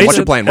That's playing? What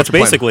you playing? That's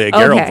basically a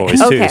Geralt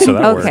voice, too, so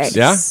that works.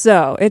 Yeah?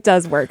 So it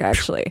does work,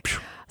 actually.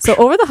 So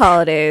over the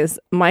holidays,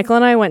 Michael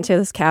and I went to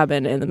this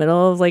cabin in the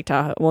middle of Lake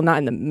Tahoe. Well, not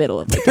in the middle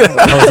of Lake Tahoe.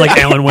 I was like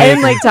Alan Wake.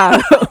 In Lake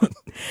Tahoe.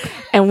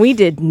 And we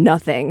did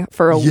nothing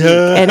for a week.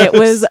 And it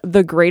was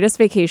the greatest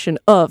vacation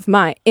of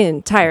my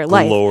entire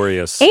life.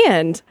 Glorious.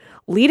 And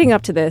leading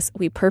up to this,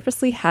 we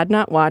purposely had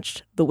not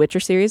watched the Witcher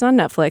series on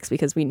Netflix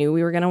because we knew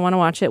we were going to want to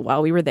watch it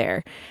while we were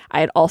there. I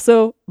had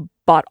also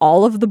bought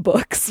all of the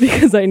books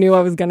because I knew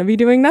I was going to be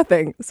doing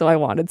nothing. So I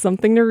wanted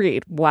something to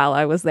read while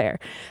I was there.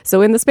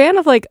 So in the span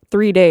of like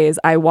 3 days,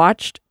 I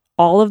watched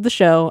all of the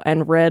show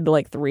and read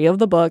like 3 of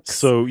the books.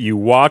 So you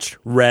watched,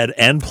 read,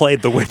 and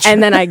played The Witcher.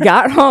 And then I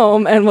got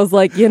home and was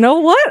like, you know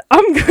what?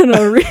 I'm going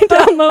to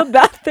re-download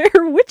that there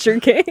Witcher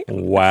game.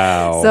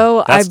 Wow.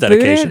 So That's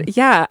dedication.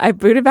 I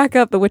booted back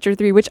up The Witcher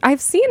 3, which I've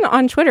seen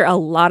on Twitter a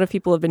lot of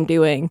people have been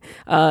doing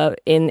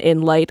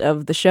in light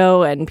of the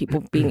show and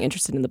people being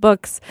interested in the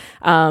books.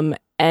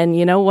 And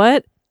you know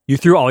what? You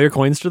threw all your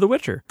coins to The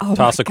Witcher. Oh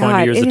Toss my a coin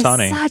God, to it is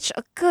Yazatani. such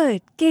a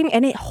good game,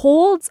 and it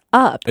holds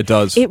up. It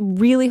does. It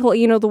really holds.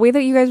 You know, the way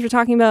that you guys were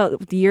talking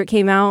about the year it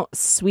came out,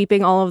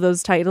 sweeping all of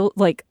those titles,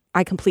 like,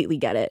 I completely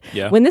get it.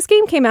 Yeah. When this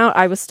game came out,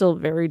 I was still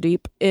very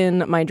deep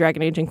in my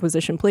Dragon Age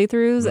Inquisition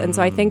playthroughs, and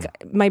so I think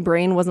my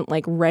brain wasn't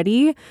like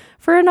ready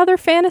for another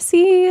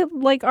fantasy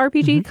like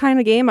RPG kind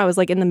of game. I was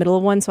like in the middle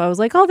of one, so I was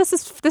like, oh, this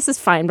is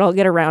fine, but I'll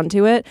get around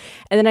to it,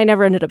 and then I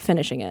never ended up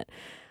finishing it.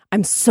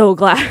 I'm so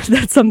glad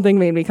that something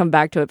made me come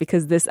back to it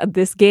because this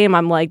game,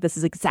 I'm like, this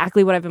is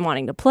exactly what I've been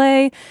wanting to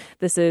play.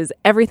 This is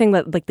everything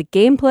that, like, the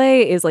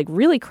gameplay is like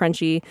really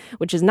crunchy,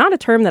 which is not a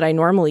term that I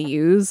normally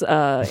use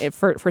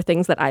for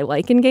things that I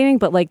like in gaming,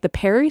 but like the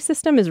parry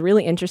system is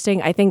really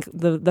interesting. I think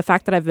the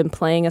fact that I've been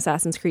playing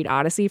Assassin's Creed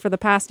Odyssey for the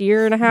past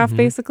year and a half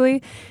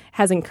basically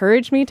has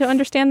encouraged me to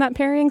understand that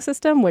parrying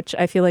system, which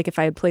I feel like if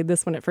I had played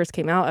this when it first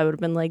came out, I would have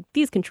been like,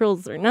 these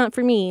controls are not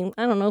for me.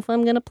 I don't know if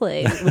I'm going to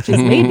play, which is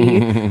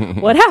maybe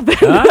what happened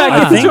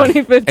back in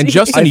 2015. And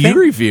Justin, you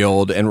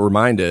revealed and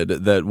reminded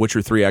that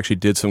Witcher 3 actually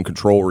did some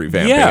control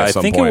revamping at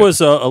some point. it was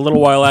a little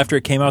while after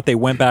it came out. They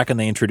went back and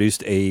they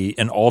introduced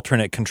an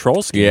alternate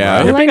control scheme. Yeah.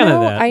 right? Well, I big on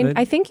know. that.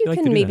 I think you like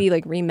to can do maybe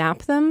like remap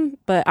them,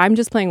 but I'm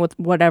just playing with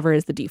whatever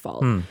is the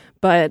default.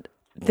 But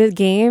the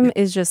game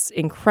is just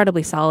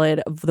incredibly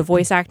solid. The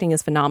voice acting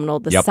is phenomenal.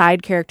 The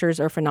side characters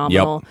are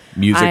phenomenal.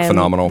 Music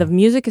phenomenal. The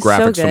music is so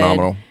Graphics good.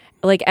 phenomenal.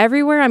 Like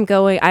everywhere I'm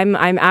going, I'm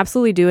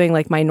absolutely doing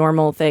like my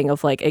normal thing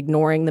of like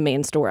ignoring the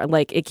main story.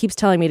 Like it keeps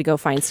telling me to go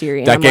find Ciri.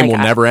 And That I'm game like,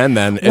 will never end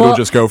then. well, It'll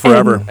just go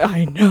forever.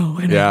 I know.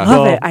 And Yeah. I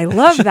love it. I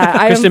love that.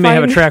 Kristen may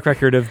have a track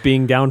record of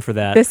being down for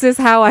that. This is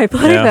how I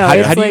play Yeah.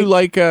 though. How do you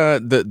like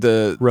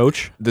the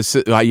Roach?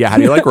 how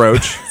do you like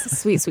Roach?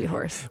 Sweet, sweet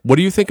horse. What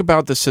do you think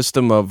about the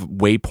system of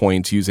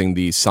waypoints using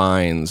the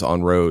signs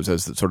on roads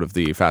as sort of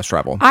the fast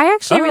travel? I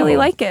actually really Oh.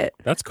 like it.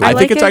 That's cool. I like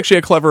think it's it. actually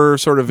a clever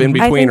sort of in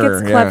I betweener.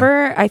 think it's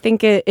clever. I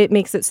think it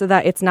makes it so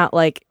that it's not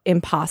like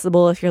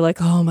impossible if you're like,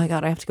 oh my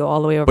God, I have to go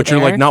all the way over But there.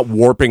 you're like not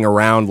warping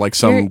around like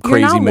some You're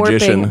crazy not warping,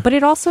 magician. but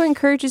it also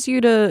encourages you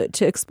to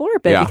explore a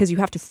bit Yeah. because you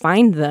have to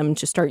find them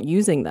to start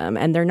using them.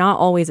 And they're not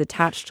always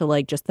attached to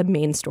like just the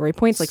main story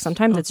points. Like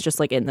sometimes it's just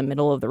like in the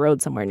middle of the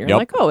road somewhere and you're Yep.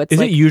 like, oh, it's Is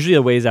like, it usually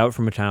a ways out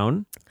from a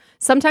town?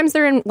 sometimes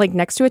they're in like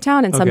next to a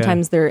town and Okay.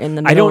 sometimes they're in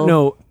the middle. I don't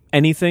know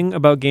anything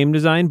about game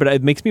design, but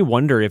it makes me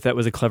wonder if that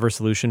was a clever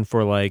solution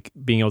for like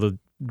being able to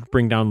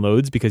bring down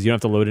loads because you don't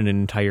have to load in an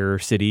entire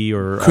city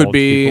or all Could the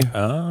be.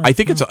 people. I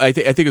think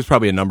it's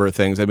probably a number of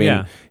things. I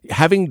mean,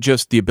 having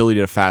just the ability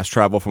to fast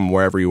travel from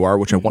wherever you are,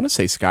 which I want to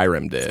say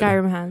Skyrim did.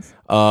 Skyrim has.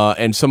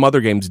 And some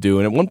other games do.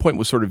 And at one point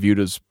was sort of viewed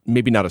as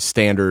maybe not a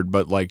standard,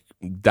 but like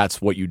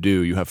that's what you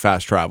do. You have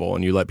fast travel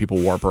and you let people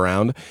warp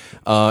around.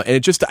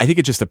 And I think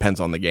it just depends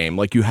on the game.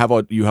 Like you have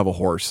a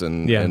horse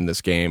in this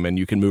game and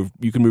you can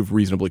move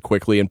reasonably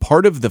quickly. And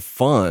part of the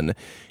fun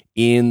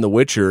in The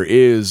Witcher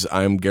is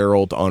I'm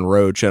Geralt on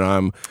Roach and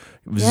I'm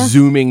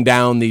zooming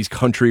down these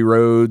country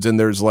roads and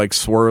there's like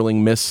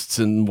swirling mists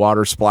and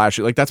water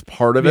splashing. Like that's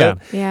part of it.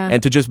 Yeah.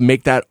 And to just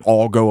make that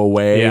all go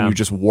away and Yeah. you're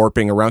just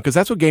warping around because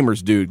that's what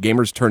gamers do.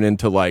 Gamers turn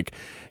into like,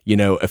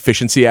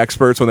 efficiency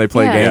experts when they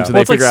play Yeah. games Yeah. and Well,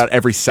 they it's like- figure out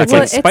every It's second.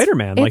 Well, like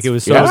Spider-Man. Like it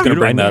was so I was gonna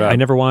beautiful. bring that up. I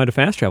never wanted to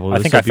fast travel. It I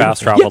was think so I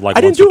fast beautiful. traveled like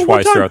I once didn't or do it one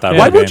twice time. throughout that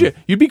Why one would game.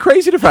 you? You'd be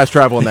crazy to fast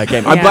travel in that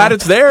game. I'm Yeah. glad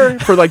it's there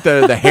for like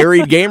the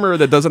harried gamer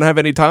that doesn't have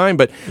any time,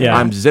 but Yeah.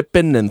 I'm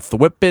zipping and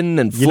thwipping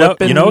and You know,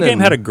 flipping. a game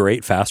and- had a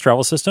great fast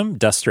travel system?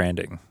 Death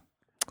Stranding.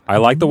 I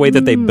like the way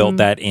that they built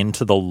that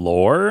into the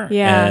lore.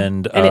 Yeah.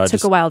 And it took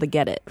just- a while to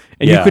get it.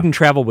 And you Yeah. couldn't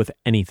travel with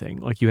anything.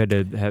 Like you had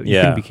to have, you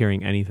Yeah. couldn't be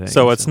carrying anything.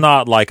 So it's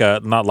not like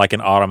an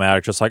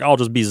automatic, just like I'll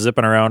just be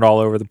zipping around all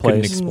over the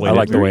Couldn't place. exploit I it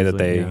like the very way that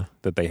easily,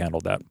 they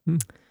handled that.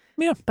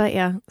 But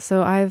yeah,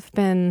 so I've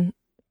been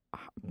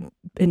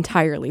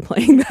entirely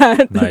playing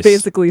that Nice.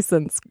 basically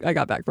since I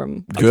got back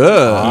from.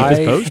 Good. I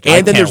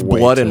And then there's can't wait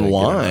Blood to and get it.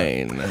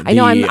 Wine. I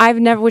know The- I've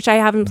never, which I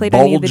haven't played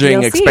any of the bulging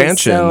DLCs,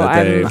 expansion so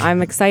that they've-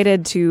 I'm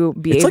excited to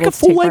be It's able like a to take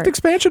full-length part.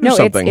 expansion or no,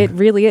 something. it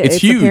really is. It's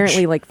It's huge.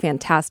 apparently like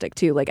fantastic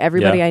too. Like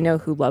everybody Yeah. I know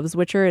who loves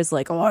Witcher is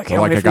like, oh, I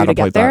can't Like, wait I for you gotta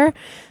to play get there. that.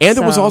 And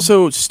there was So-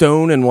 also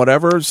Stone and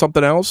whatever,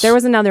 something else. There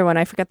was another one.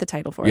 I forget the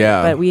title for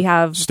Yeah. it, but we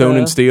have Stone the-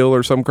 and Steel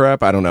or some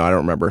crap. I don't know. I don't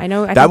remember. I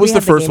know- I that think was we the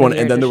have the first Game of one, the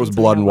and Year then there was editions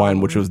we Blood have and Wine,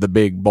 all. which was the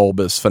big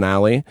bulbous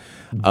finale.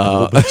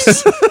 God.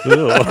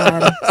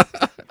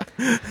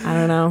 I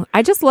don't know.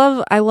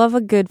 I love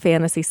a good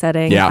fantasy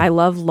setting. Yeah. I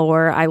love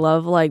lore. I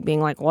love like being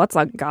like, what's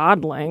a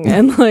godling?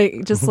 And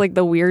like just like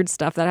the weird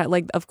stuff that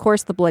like of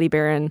course the Bloody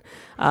Baron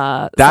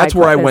That's side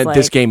where I quest is, went. like,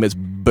 This game is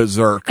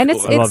berserk. and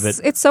it's I love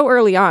it's so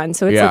early on,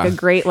 so it's Yeah. like a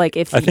great like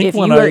if I think if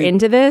you when were I-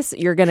 into this,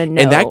 you're gonna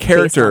know. And that based on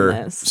character,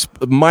 this.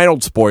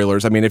 mild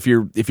spoilers. I mean, if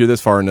you're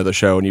this far into the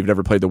show and you've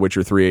never played The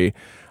Witcher 3,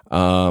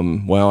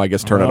 well, I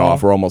guess turn it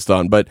off. We're almost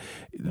done. But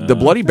the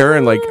Bloody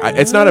Baron, like,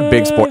 it's not a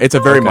big spoiler. It's a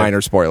very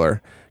minor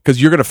spoiler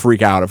because you're gonna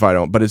freak out if I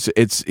don't. But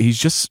he's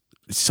just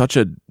such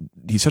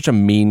a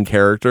mean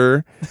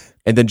character.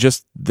 And then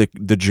just the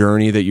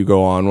journey that you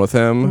go on with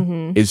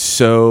him is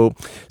so.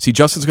 See,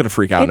 Justin's going to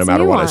freak out no It's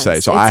matter what I say,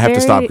 nuanced. so I It's have to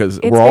stop very- because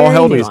it's we're all very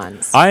held.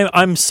 nuanced.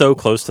 I'm so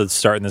close to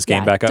starting this game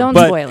Yeah, back up. don't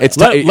but spoil it. It's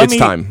let it's me,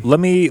 time. Let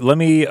me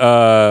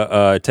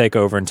take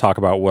over and talk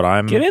about what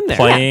I'm Get in there.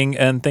 playing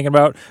and thinking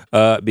about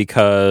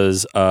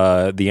because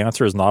the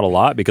answer is not a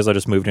lot because I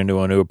just moved into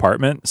a new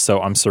apartment,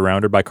 so I'm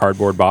surrounded by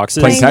cardboard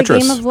boxes. Playing Playing the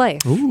Tetris. game of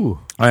life. Ooh.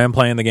 I am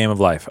playing the game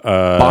of life.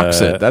 Box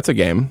it. That's a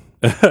game.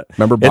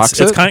 Remember Box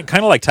It's It? kind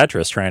of like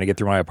Tetris trying to get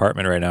through my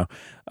apartment right now.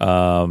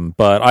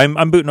 But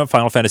I'm booting up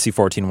Final Fantasy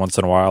 14 once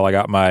in a while. I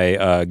got my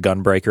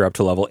Gunbreaker up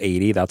to level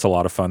 80. That's a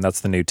lot of fun.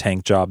 That's the new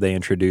tank job they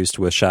introduced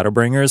with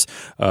Shadowbringers,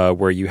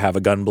 where you have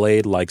a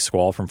gunblade like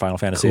Squall from Final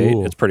Fantasy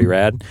Cool. 8. It's pretty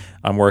rad.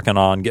 I'm working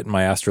on getting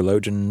my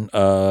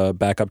Astrologian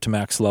back up to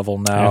max level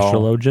now.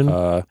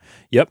 Astrologian?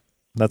 Yep.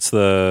 That's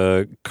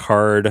the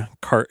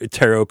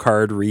tarot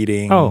card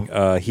reading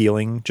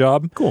healing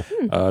job. Cool.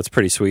 It's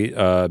pretty sweet.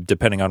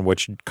 Depending on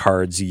which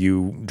cards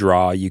you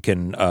draw, you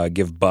can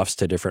give buffs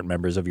to different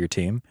members of your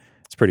team.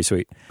 It's pretty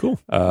sweet. Cool.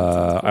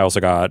 I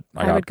also got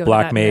would go with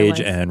Black that in real Mage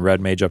life. and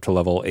Red Mage up to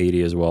level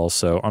 80 as well.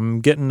 So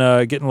I'm getting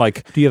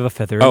like Do you have a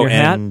feather in Oh, your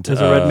hat and,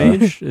 as a red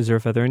mage? Is there a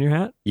feather in your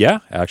hat? yeah,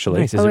 actually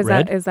Nice. Is Oh, it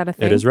red? is that a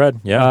thing? it is red.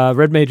 Yeah.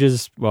 Red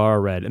mages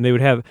are red, and they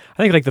would have.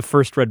 I think like the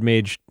first red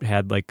mage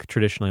had like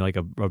traditionally like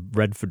a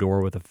red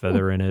fedora with a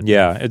feather in it.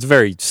 Yeah, it's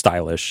very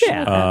stylish.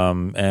 Yeah.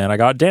 And I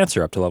got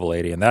Dancer up to level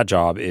 80, and that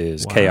job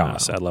is Wow.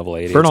 chaos at level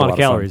 80. Burn It's a lot lot of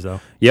fun. calories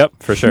though. Yep,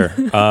 for sure.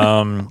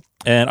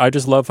 And I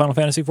just love Final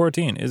Fantasy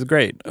 14. It's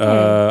great.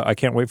 I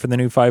can't wait for the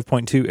new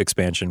 5.2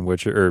 expansion, the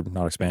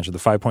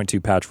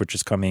 5.2 patch, which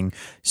is coming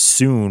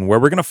soon, where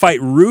we're going to fight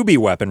Ruby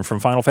Weapon from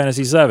Final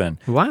Fantasy 7.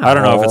 Wow. I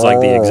don't know if it's like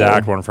the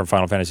exact one from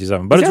Final Fantasy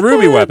 7, but Is it's that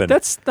Ruby the- Weapon.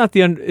 That's not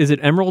the. Is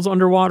it emeralds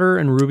underwater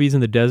and rubies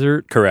in the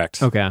desert?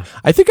 correct. Okay.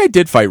 I think I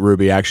did fight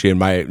Ruby actually in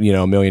my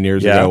a million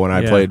years Yeah. ago when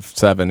I Yeah. played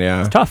 7.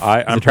 Yeah, Tough.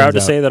 I'm as it proud turns to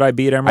out. say that I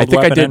beat I Emerald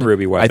think Weapon I did. and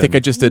Ruby Weapon. I think I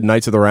just did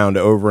Knights of the Round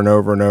over and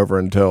over and over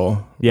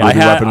until Yeah. Ruby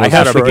Weapon I was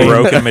had a destroyed.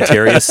 broken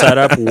materia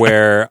setup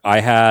where I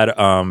had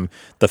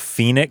the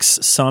Phoenix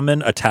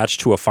summon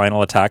attached to a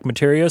final attack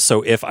materia.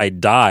 So if I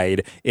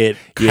died, it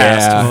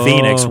cast Yeah.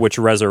 Phoenix, Oh. which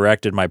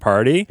resurrected my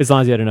party. As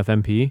long as you had enough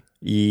MP.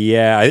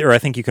 Yeah, I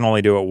think you can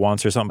only do it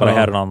once or something, but I Oh,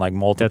 had it on like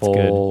multiple,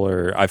 good.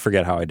 or I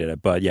forget how I did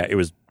it, but yeah, it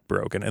was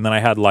broken. And then I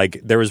had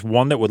there was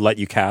one that would let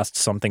you cast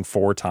something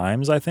 4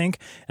 times, I think,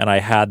 and I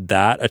had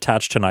that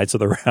attached to Knights of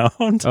the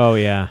Round. Oh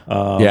yeah.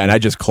 Yeah, and I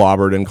just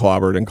clobbered and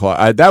clobbered and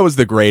clobbered. That was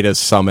the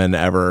greatest summon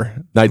ever.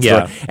 Knights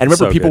Yeah, of the, and remember,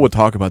 so people good. would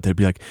talk about that. They'd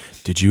be like,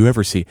 "Did you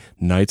ever see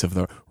Knights of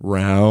the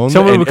Round?"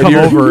 Someone would come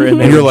you're- over and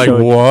they you're would like, show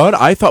it. "What?"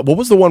 I thought, what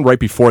was the one right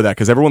before that?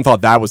 Because everyone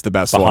thought that was the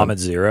best one. Bahamut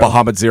Zero.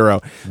 Bahamut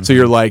Zero. So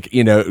you're like,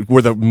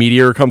 where the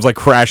meteor comes like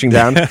crashing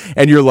down,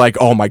 and you're like,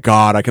 "Oh my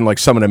god, I can like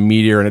summon a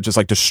meteor and it just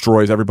like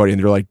destroys everybody."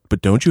 And you're like,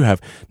 "But don't you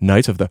have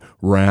Knights of the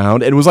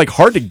Round?" And it was like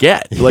hard to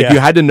get. Like Yeah. you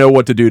had to know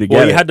what to do to get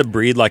Well, you it. had to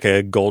breed like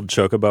a gold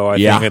chocobo, I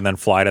Yeah. think, and then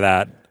fly to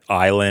that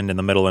island in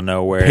the middle of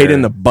nowhere. Paid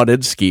in the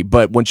Budditsky,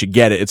 but once you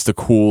get it, it's the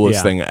coolest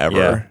Yeah. thing ever.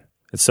 Yeah.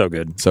 It's so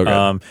good. So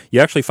good.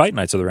 You actually fight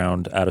Knights of the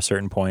Round at a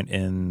certain point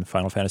in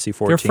Final Fantasy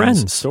They're 14's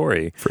friends.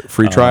 story.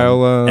 Free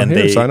trial, and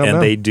here, they sign up now.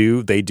 they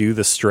do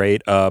the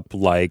straight up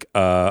like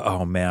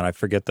oh man, I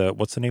forget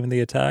what's the name of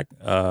the attack?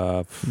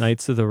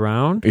 Knights of the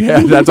Round. Yeah,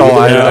 that's all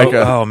I No, like.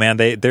 oh man,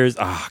 there's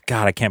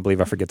God, I can't believe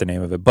I forget the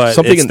name of it. But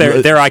Something it's in-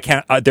 their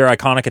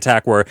iconic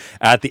attack where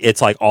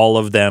it's like all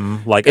of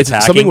them like It's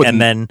something attacking with and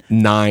then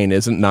 9.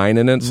 Isn't 9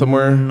 in it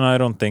somewhere? I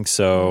don't think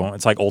so.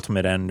 It's like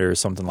Ultimate End or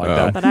something like Oh.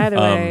 that. But either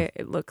way,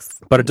 it looks.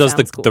 But it does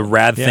the sounds cool.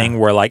 rad Yeah. thing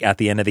where like at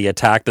the end of the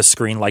attack, the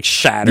screen like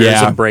shatters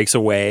Yeah. and breaks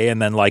away, and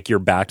then like you're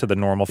back to the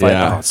normal fight.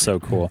 Yeah. Oh, it's so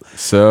cool.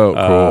 So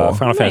cool.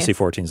 Final Nice. Fantasy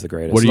 14 is the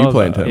greatest. What are you Love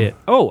playing, Tim? it.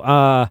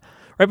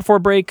 Right Right before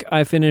break,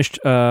 I finished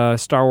Star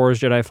Wars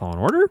Jedi Fallen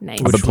Order. Nice.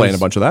 I've been playing a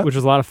bunch of that. Which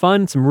was a lot of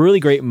fun. Some really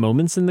great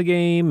moments in the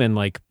game and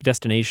like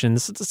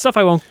destinations. It's stuff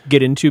I won't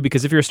get into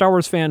because if you're a Star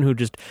Wars fan who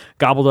just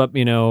gobbled up,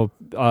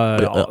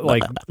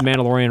 like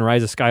Mandalorian,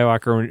 Rise of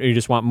Skywalker, and you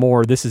just want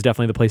more, this is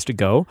definitely the place to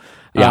go.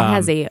 It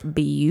has a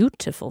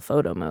beautiful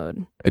photo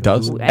mode. It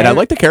does. And I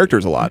like the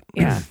characters a lot.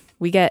 Yeah.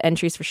 We get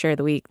entries for Share of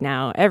the Week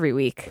now every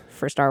week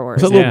for Star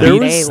Wars. Yeah.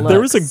 There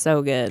was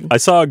so good. I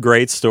saw a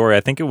great story. I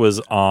think it was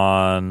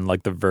on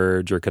like The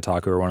Verge or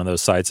Kotaku or one of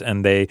those sites,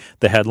 and the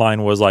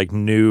headline was like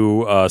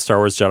new Star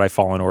Wars Jedi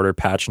Fallen Order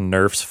patch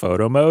nerfs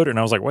photo mode, and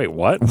I was like, wait,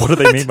 what? What do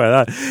they mean by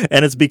that?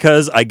 And it's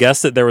because I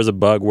guess that there was a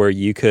bug where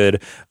you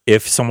could,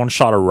 if someone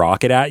shot a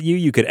rocket at you,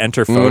 you could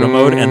enter photo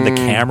mode, and the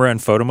camera in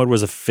photo mode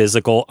was a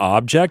physical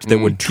object that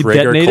would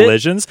trigger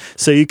collisions,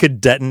 so you could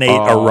detonate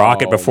a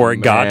rocket before it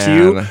got to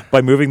you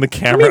by moving the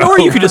camera. Or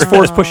you could just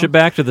force push it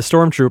back to the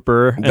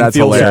stormtrooper. And That's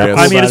feel hilarious.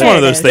 I mean, it's one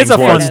of those things It's a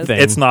where fun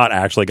thing. it's not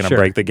actually going to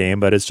break the game,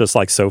 but it's just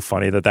like so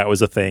funny that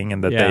was a thing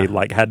and that they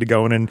like had to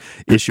go in and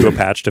issue a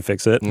patch to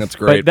fix it. That's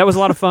great. But that was a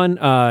lot of fun.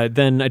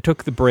 Then I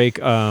took the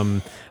break.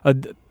 I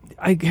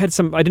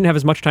didn't have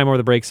as much time over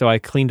the break, so I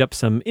cleaned up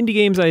some indie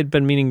games I had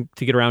been meaning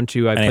to get around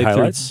to. I Any played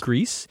highlights? through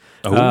Grease,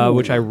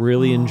 which I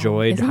really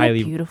enjoyed. Isn't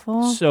Highly it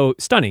beautiful? So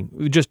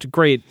stunning, just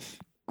great.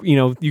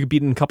 You could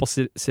beat it in a couple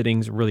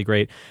sittings, really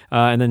great.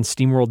 And then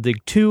SteamWorld Dig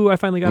 2, I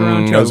finally got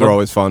around to. Those are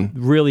always fun.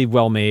 Really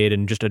well made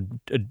and just a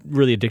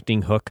really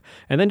addicting hook.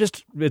 And then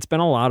it's been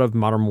a lot of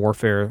Modern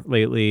Warfare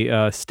lately.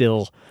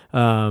 Still,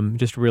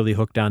 just really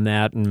hooked on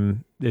that,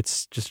 and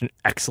it's just an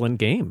excellent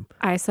game.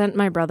 I sent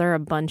my brother a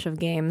bunch of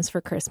games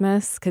for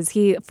Christmas because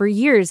for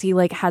years he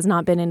like has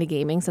not been into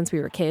gaming since we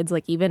were kids.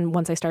 Like even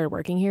once I started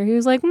working here, he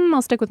was like,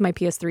 I'll stick with my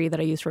PS3 that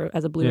I use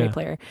as a Blu-ray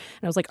player.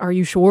 And I was like, Are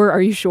you sure?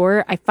 Are you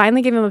sure? I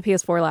finally gave him a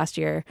PS4 last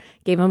year,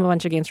 gave him a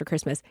bunch of games for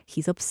Christmas.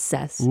 He's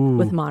obsessed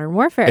with Modern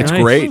Warfare. It's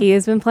great. He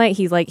has been playing.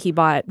 He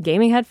bought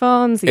gaming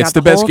headphones. It's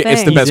the best.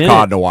 It's the best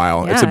COD in a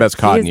while. Yeah, it's the best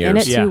COD in he is in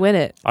years. it to win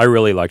it. I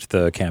really liked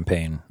the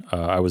campaign.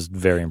 I was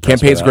very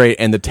impressed. Campaign's by that. great,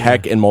 and the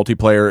tech in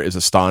multiplayer is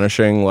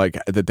astonishing. Like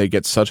that, they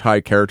get such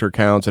high character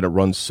counts, and it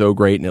runs so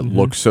great, and it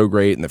looks so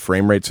great, and the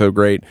frame rate's so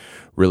great.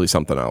 Really,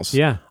 something else.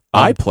 Yeah,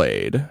 I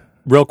played.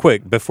 Real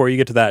quick, before you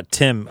get to that,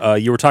 Tim,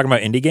 you were talking about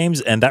indie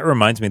games, and that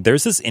reminds me,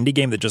 there's this indie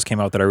game that just came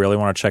out that I really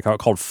want to check out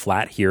called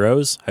Flat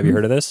Heroes. Have you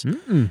heard of this?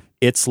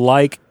 It's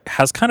like,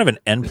 has kind of an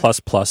N++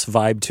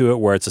 vibe to it,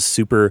 where it's a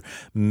super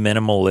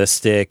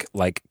minimalistic,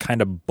 like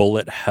kind of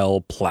bullet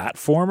hell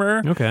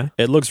platformer. Okay.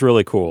 It looks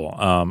really cool.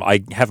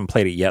 I haven't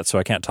played it yet, so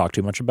I can't talk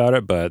too much about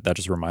it, but that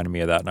just reminded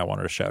me of that, and I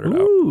wanted to shout it out.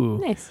 Ooh.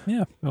 Nice.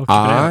 Yeah.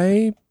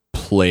 I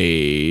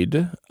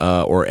played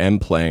or am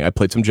playing. I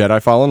played some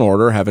Jedi Fallen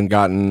Order.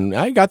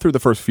 I got through the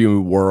first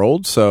few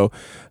worlds, so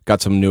got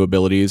some new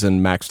abilities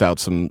and maxed out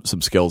some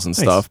skills and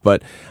stuff.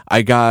 But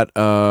I got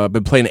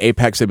been playing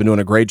Apex. They've been doing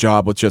a great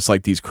job with just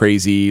like these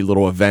crazy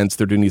little events.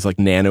 They're doing these like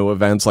nano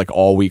events like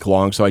all week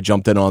long. So I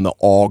jumped in on the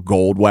all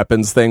gold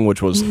weapons thing,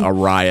 which was a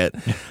riot.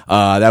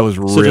 That was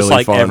really So just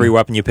like fun. every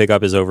weapon you pick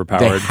up is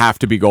overpowered. They have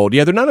to be gold.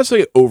 Yeah, they're not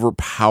necessarily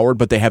overpowered,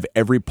 but they have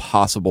every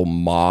possible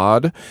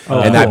mod,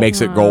 and that makes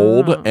it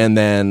gold. And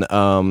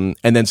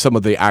then some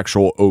of the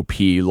actual OP,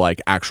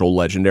 like actual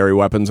legendary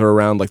weapons are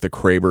around, like the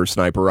Kraber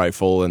sniper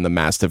rifle and the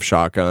Mastiff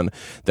shotgun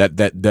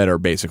that are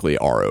basically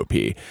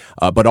ROP.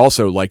 But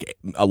also, like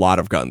a lot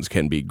of guns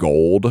can be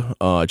gold.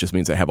 It just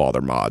means they have all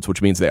their mods,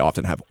 which means they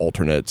often have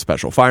alternate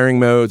special firing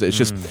modes. It's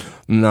just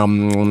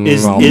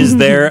Is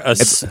there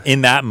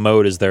in that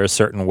mode? Is there a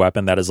certain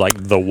weapon that is like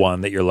the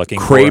one that you're looking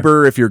for?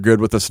 Kraber, if you're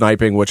good with the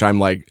sniping, which I'm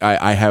like,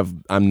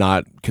 I'm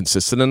not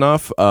consistent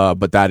enough,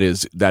 but that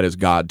is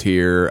god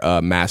tier.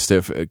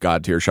 Mastiff,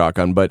 god tier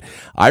shotgun. But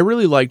I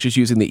really like just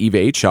using the EVA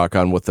 8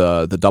 shotgun with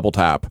the double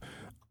tap,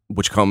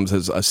 which comes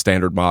as a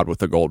standard mod with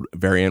the gold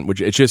variant. Which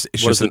it's just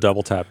a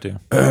double tap do?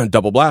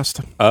 Double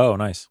blast. Oh,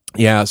 nice.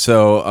 Yeah,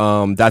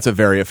 so that's a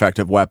very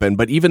effective weapon.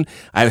 But even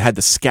I had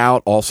the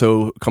Scout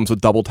also comes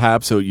with double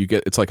tap, so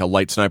it's like a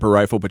light sniper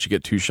rifle, but you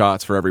get 2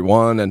 shots for every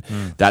one, and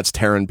that's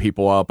tearing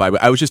people up.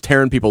 I was just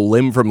tearing people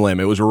limb from limb.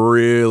 It was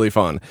really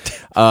fun.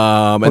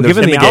 And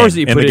given the hours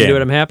that you put into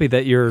it, I'm happy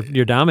that you're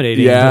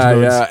dominating.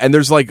 Yeah. And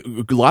there's like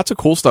lots of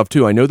cool stuff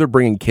too. I know they're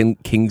bringing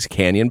King's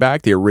Canyon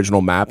back, the original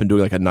map, and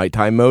doing like a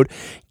nighttime mode.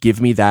 Give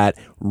me that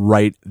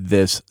right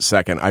this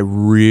second. I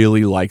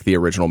really like the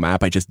original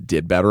map. I just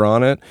did better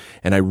on it,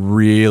 and I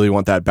really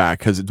want that back,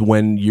 because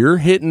when you're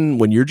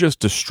just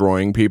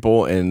destroying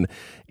people in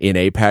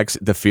Apex,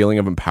 the feeling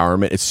of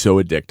empowerment is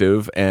so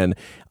addictive. And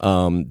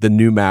the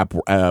new map,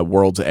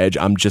 World's Edge,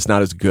 I'm just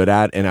not as good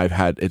at, and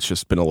it's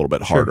just been a little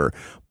bit harder.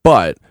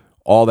 But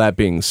All that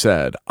being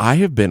said, I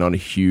have been on a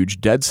huge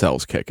Dead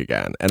Cells kick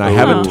again, and I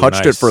haven't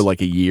touched it for like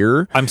a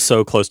year. I'm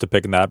so close to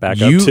picking that back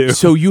up too.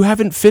 So you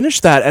haven't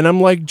finished that, and I'm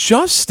like,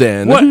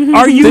 Justin, what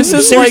are you this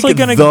is seriously like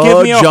going to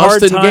give me a hard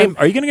Justin time? game?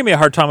 Are you going to give me a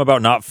hard time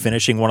about not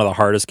finishing one of the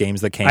hardest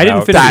games that came out? I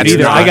didn't finish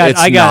it either.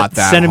 I got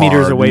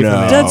centimeters away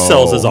from it. Dead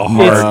Cells is a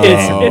hard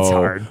game. It's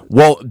hard.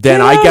 Well,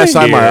 then I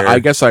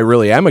guess I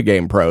really am a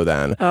game pro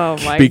then. Oh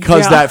my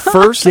because God. that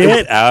first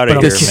Get out of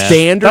the here, man.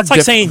 standard That's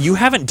like saying you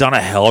haven't done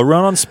a hell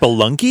run on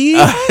Spelunky?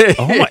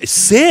 Oh my,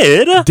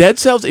 Sid. Dead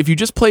Cells, if you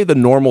just play the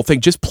normal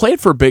thing, just play it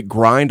for a big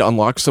grind,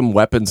 unlock some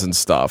weapons and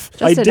stuff.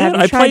 Justin, I did. have you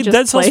I tried played just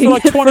Dead Cells for playing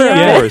like it 20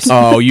 hours.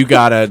 Oh, you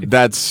gotta.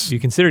 That's You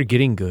considered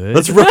getting good.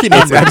 That's rookie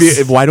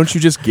numbers. why don't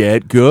you just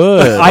get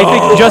good? I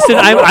think Justin,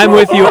 I'm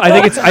with you.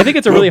 I think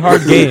it's a really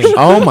hard game.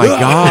 Oh my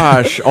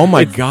gosh! Oh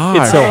my gosh!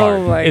 It's so hard.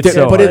 Oh my It's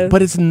so but hard.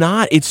 but it's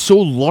not. It's so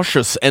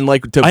luscious and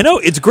like to. I know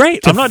it's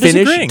great. I'm not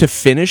disagreeing. To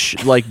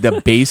finish like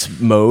the base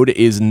mode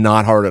is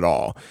not hard at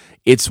all.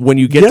 It's when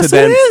you get Yes, to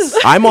then. it is.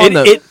 I'm on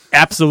the. It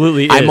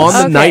absolutely is. I'm on the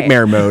Okay.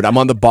 nightmare mode. I'm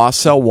on the boss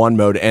cell 1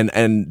 mode,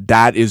 and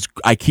that is.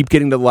 I keep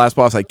getting to the last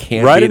boss. I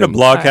can't. Write beat into him.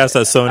 blogcast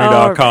at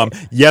Sony.com. All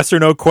Yes or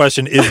no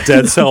question: is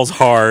Dead Cells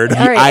hard?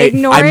 All right, I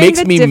ignoring makes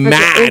the me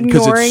mad 'cause it's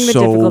ignoring the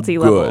so difficulty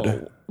good.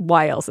 level.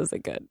 Why else is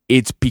it good?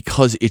 It's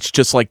because it's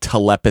just like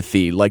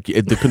telepathy. Like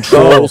the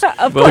controls,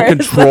 Of the course.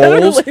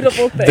 controls,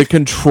 Relatable thing. the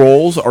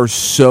controls are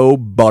so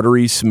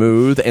buttery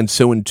smooth and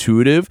so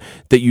intuitive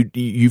that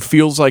you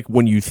feels like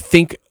when you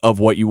think of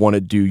what you want to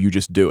do, you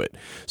just do it.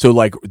 So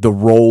like the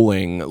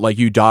rolling, like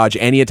you dodge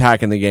any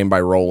attack in the game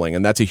by rolling,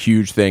 and that's a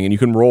huge thing. And you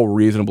can roll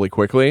reasonably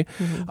quickly.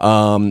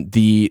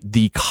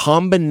 The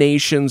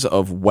combinations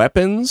of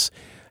weapons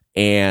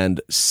and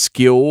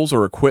skills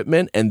or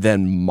equipment and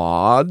then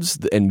mods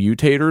and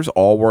mutators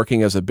all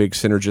working as a big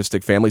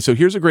synergistic family. So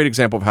here's a great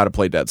example of how to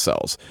play Dead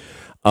Cells.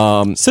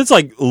 Sid's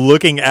like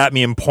looking at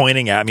me and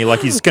pointing at me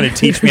like he's going to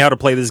teach me how to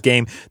play this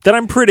game that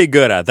I'm pretty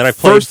good at, that I've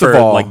played First of for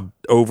all, like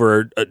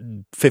over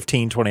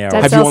 15, 20 hours.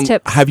 Dead Cells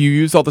tips. Have you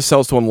used all the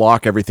cells to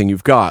unlock everything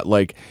you've got?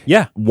 Like,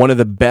 Yeah. one of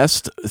the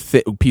best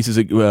pieces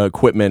of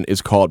equipment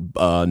is called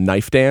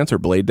knife dance or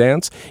blade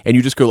dance, and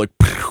you just go like,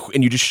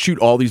 and you just shoot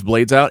all these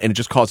blades out, and it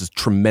just causes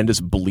tremendous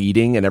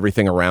bleeding and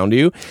everything around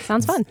you.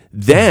 Sounds fun.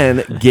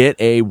 Then get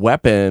a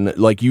weapon.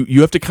 Like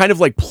you have to kind of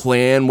like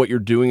plan what you're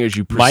doing as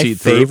you My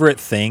proceed through. favorite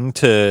thing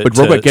to But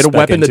real quick, get a spec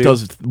weapon that into-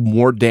 does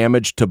more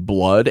damage to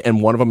blood,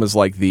 and one of them is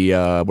like the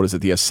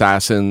the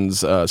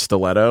assassin's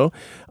stiletto,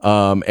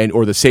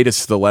 or the sadist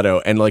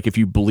stiletto, and like if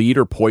you bleed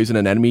or poison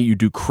an enemy, you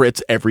do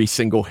crits every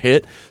single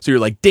hit. So you're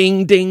like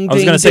ding ding. I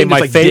was going to say my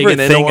like favorite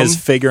digging thing into is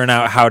them. figuring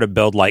out how to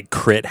build like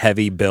crit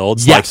heavy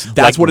builds. Yes, like,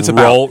 that's what it's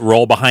about.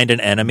 Roll behind an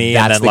enemy,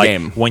 That's and then the like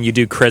game. when you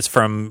do crits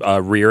from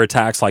rear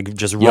attacks, like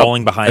just Yep.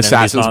 rolling behind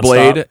Assassin's enemies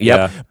Blade. nonstop.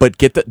 Yep. Yeah. But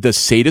get the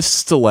sadist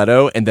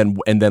stiletto, and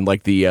then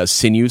like the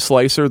sinew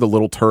slicer, the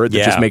little turret that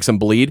Yeah. just makes them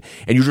bleed,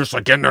 and you're just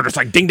like in there, just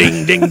like ding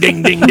ding ding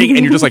ding ding ding, and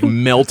you're just like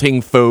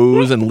melting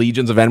foes and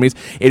legions of enemies.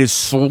 It is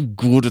so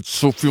good. It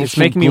so feels It's so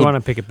making me good. want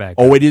to pick it back.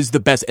 Oh, it is the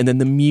best. And then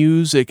the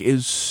music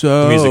is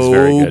so music's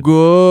very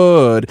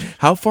good.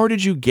 How far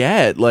did you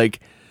get? Like,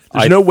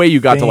 there's no way you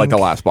got to like the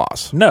think- last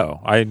boss. No,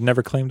 I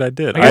never claimed I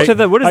did. I got to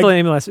the what is the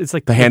name of last? It's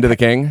like The Hand of the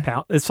King?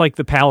 It's like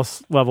the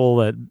palace level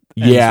that. ends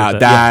Yeah, with the-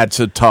 that's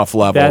a tough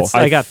level.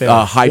 I got there.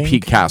 High think-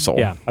 Peak Castle.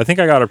 Yeah. I think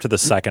I got up to the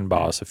second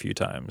boss a few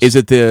times. Is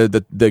it the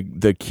I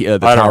don't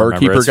tower remember.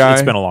 keeper It's- guy?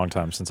 It's been a long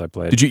time since I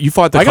played. Did you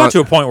fought the I got to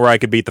a point where I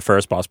could beat the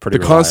first boss pretty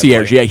the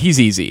concierge? reliably. Yeah, he's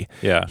easy.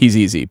 Yeah. He's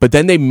easy. But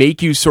then they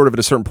make you sort of at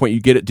a certain point. You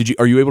get it.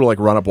 Are you able to like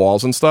run up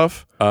walls and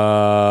stuff?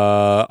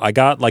 I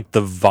got like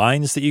the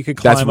vines that you could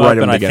climb That's up, right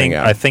in and the I beginning, think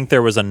yeah. I think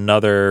there was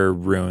another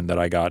rune that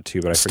I got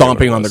to, but I forget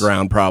Stomping what it on the was.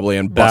 ground probably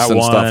and That busting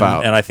one, stuff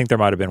out. and I think there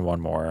might have been one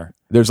more.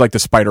 There's like the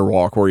spider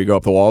walk where you go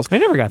up the walls. I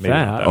never got Maybe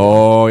that. not that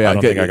Oh yeah, I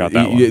don't think I got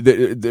that one.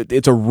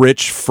 It's a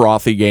rich,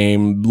 frothy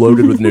game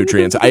loaded with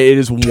nutrients. It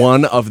is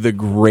one of the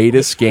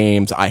greatest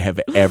games I have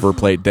ever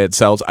played. Dead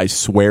Cells, I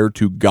swear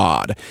to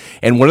God.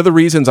 And one of the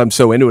reasons I'm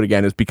so into it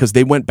again is because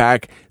they went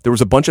back. There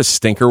was a bunch of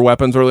stinker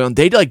weapons early on.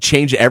 They like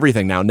changed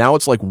everything now. Now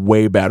it's like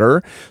way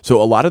better.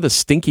 So a lot of the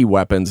stinky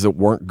weapons that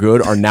weren't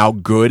good are now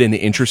good and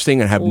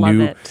interesting and have Love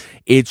new. it.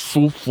 It's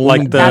so fun.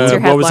 Like the- That's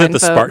your what was it, headline, the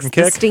folks. Spartan The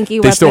kick? stinky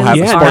they still have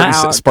weapons the are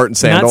Spartan, out. Spartan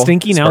sandal. Not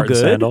stinky now. Spartan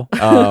Good. sandal.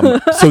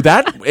 So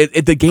that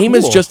the game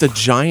is Cool. just a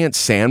giant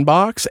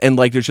sandbox, and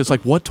like there's just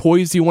like, what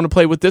toys do you want to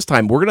play with this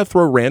time? We're gonna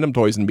throw random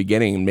toys in the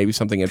beginning, and maybe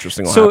something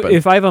interesting will So happen.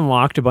 if I've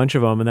unlocked a bunch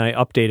of them and then I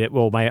update it,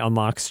 will my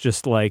unlocks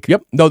just like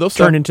Yep, no, they'll turn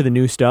start. into the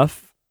new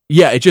stuff?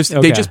 Yeah, it just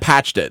Okay. they just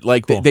patched it.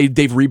 Like Cool. they've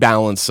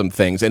rebalanced some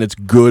things, and it's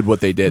good what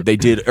they did. They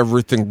did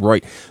everything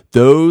right.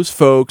 Those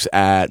folks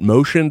at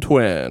Motion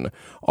Twin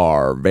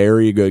are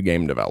very good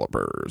game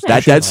developers.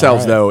 That Dead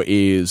Cells though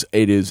is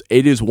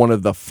one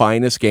of the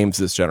finest games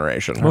this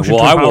generation. Motion Well,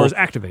 twin I will- powers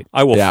activate.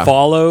 I will Yeah.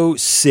 follow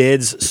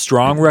Sid's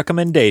strong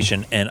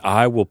recommendation, and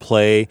I will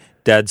play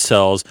Dead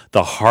Cells,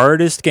 the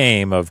hardest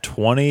game of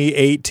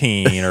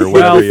 2018 or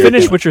whatever. Well,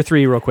 finish Witcher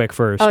 3 real quick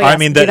first. Oh, yes, I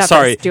mean, do that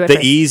sorry, first. Do it the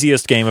first.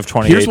 easiest game of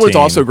 2018. Here's what's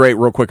also great,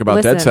 real quick,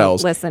 about Dead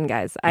Cells. Listen,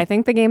 guys. I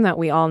think the game that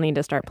we all need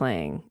to start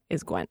playing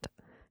is Gwent.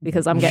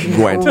 Because I'm getting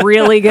Gwent.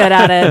 really good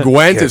at it.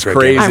 Gwent is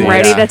crazy. I'm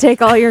ready to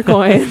take all your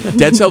coins.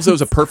 Dead Cells though,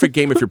 is a perfect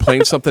game if you're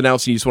playing something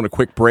else and you just want a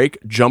quick break.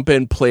 Jump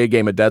in, play a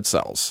game of Dead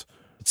Cells.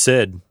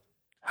 Sid,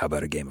 how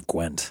about a game of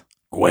Gwent?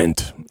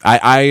 Gwent.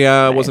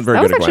 I wasn't very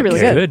That good was at actually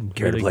Gwent. really good.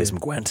 Care to Really play good. some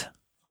Gwent?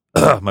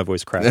 My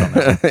voice cracked on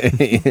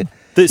that.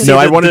 No,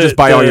 I want to just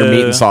buy all your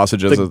meat and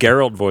sausages. The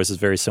Geralt voice is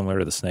very similar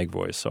to the Snake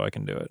voice, so I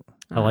can do it.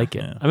 I like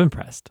it. Yeah. I'm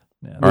impressed.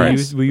 Yeah, All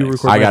right. Will you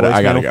record I my gotta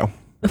voicemail?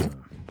 go.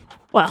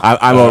 Well,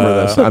 I'm over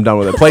this. I'm done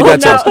with it. Play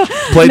Dead Cells.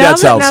 Play Dead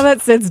Cells. Now that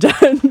Sid's done.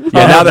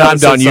 Yeah, now that I'm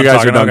done, you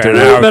guys are done too.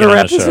 Now we Better can wrap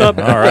end the this show. up.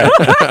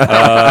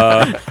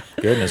 All right.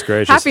 Goodness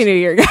gracious. Happy New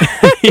Year, guys.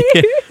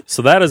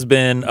 So that has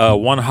been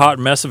one hot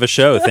mess of a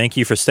show. Thank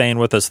you for staying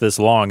with us this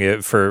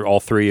long. For all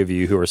three of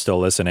you who are still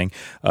listening,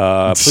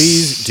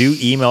 please do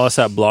email us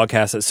at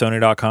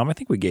blogcast@sony.com. I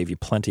think we gave you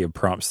plenty of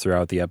prompts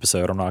throughout the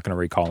episode. I'm not going to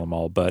recall them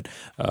all, but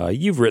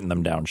you've written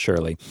them down,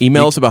 surely.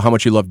 Email us about how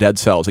much you love Dead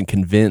Cells and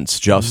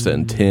convince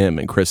Justin, Tim,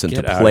 and Kristen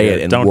Get to out play of it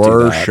here. and Don't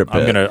worship do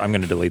that. it. I'm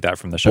gonna delete that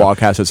from the show.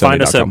 Blogcast@sony.com.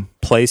 Find us at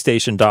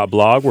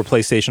PlayStation.blog. We're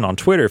PlayStation on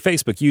Twitter,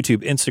 Facebook,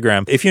 YouTube,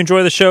 Instagram. If you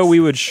enjoy the show,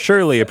 we would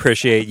surely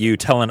appreciate you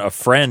telling a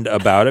friend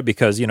about it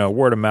because,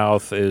 word of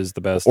mouth is the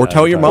best. Or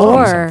tell your mom.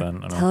 Or something. I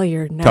don't know. tell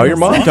your Tell your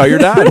mom. Tell your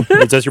dad.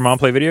 Does your mom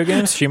play video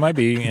games? She might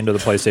be into the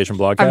PlayStation I'm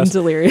Blogcast.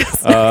 delirious.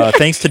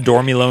 Thanks to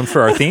Dormilone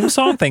for our theme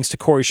song. Thanks to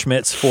Corey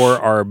Schmitz for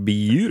our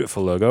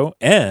beautiful logo.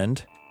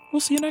 And we'll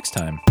see you next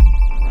time.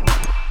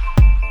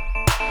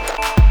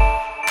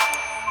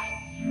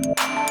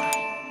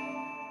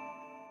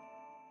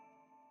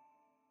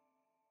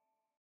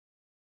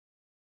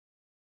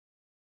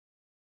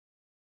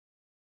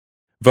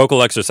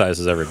 Vocal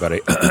exercises, everybody.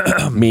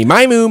 Me,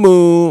 my moo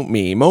moo.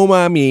 Me, mo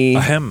ma me.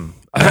 Ahem.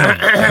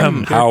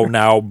 Ahem. How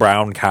now,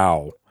 brown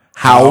cow?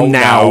 How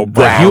now, The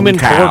brown Human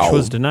cow. Torch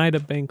was denied a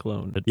bank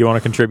loan. You want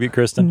to contribute,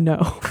 Kristen?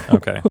 No.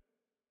 Okay.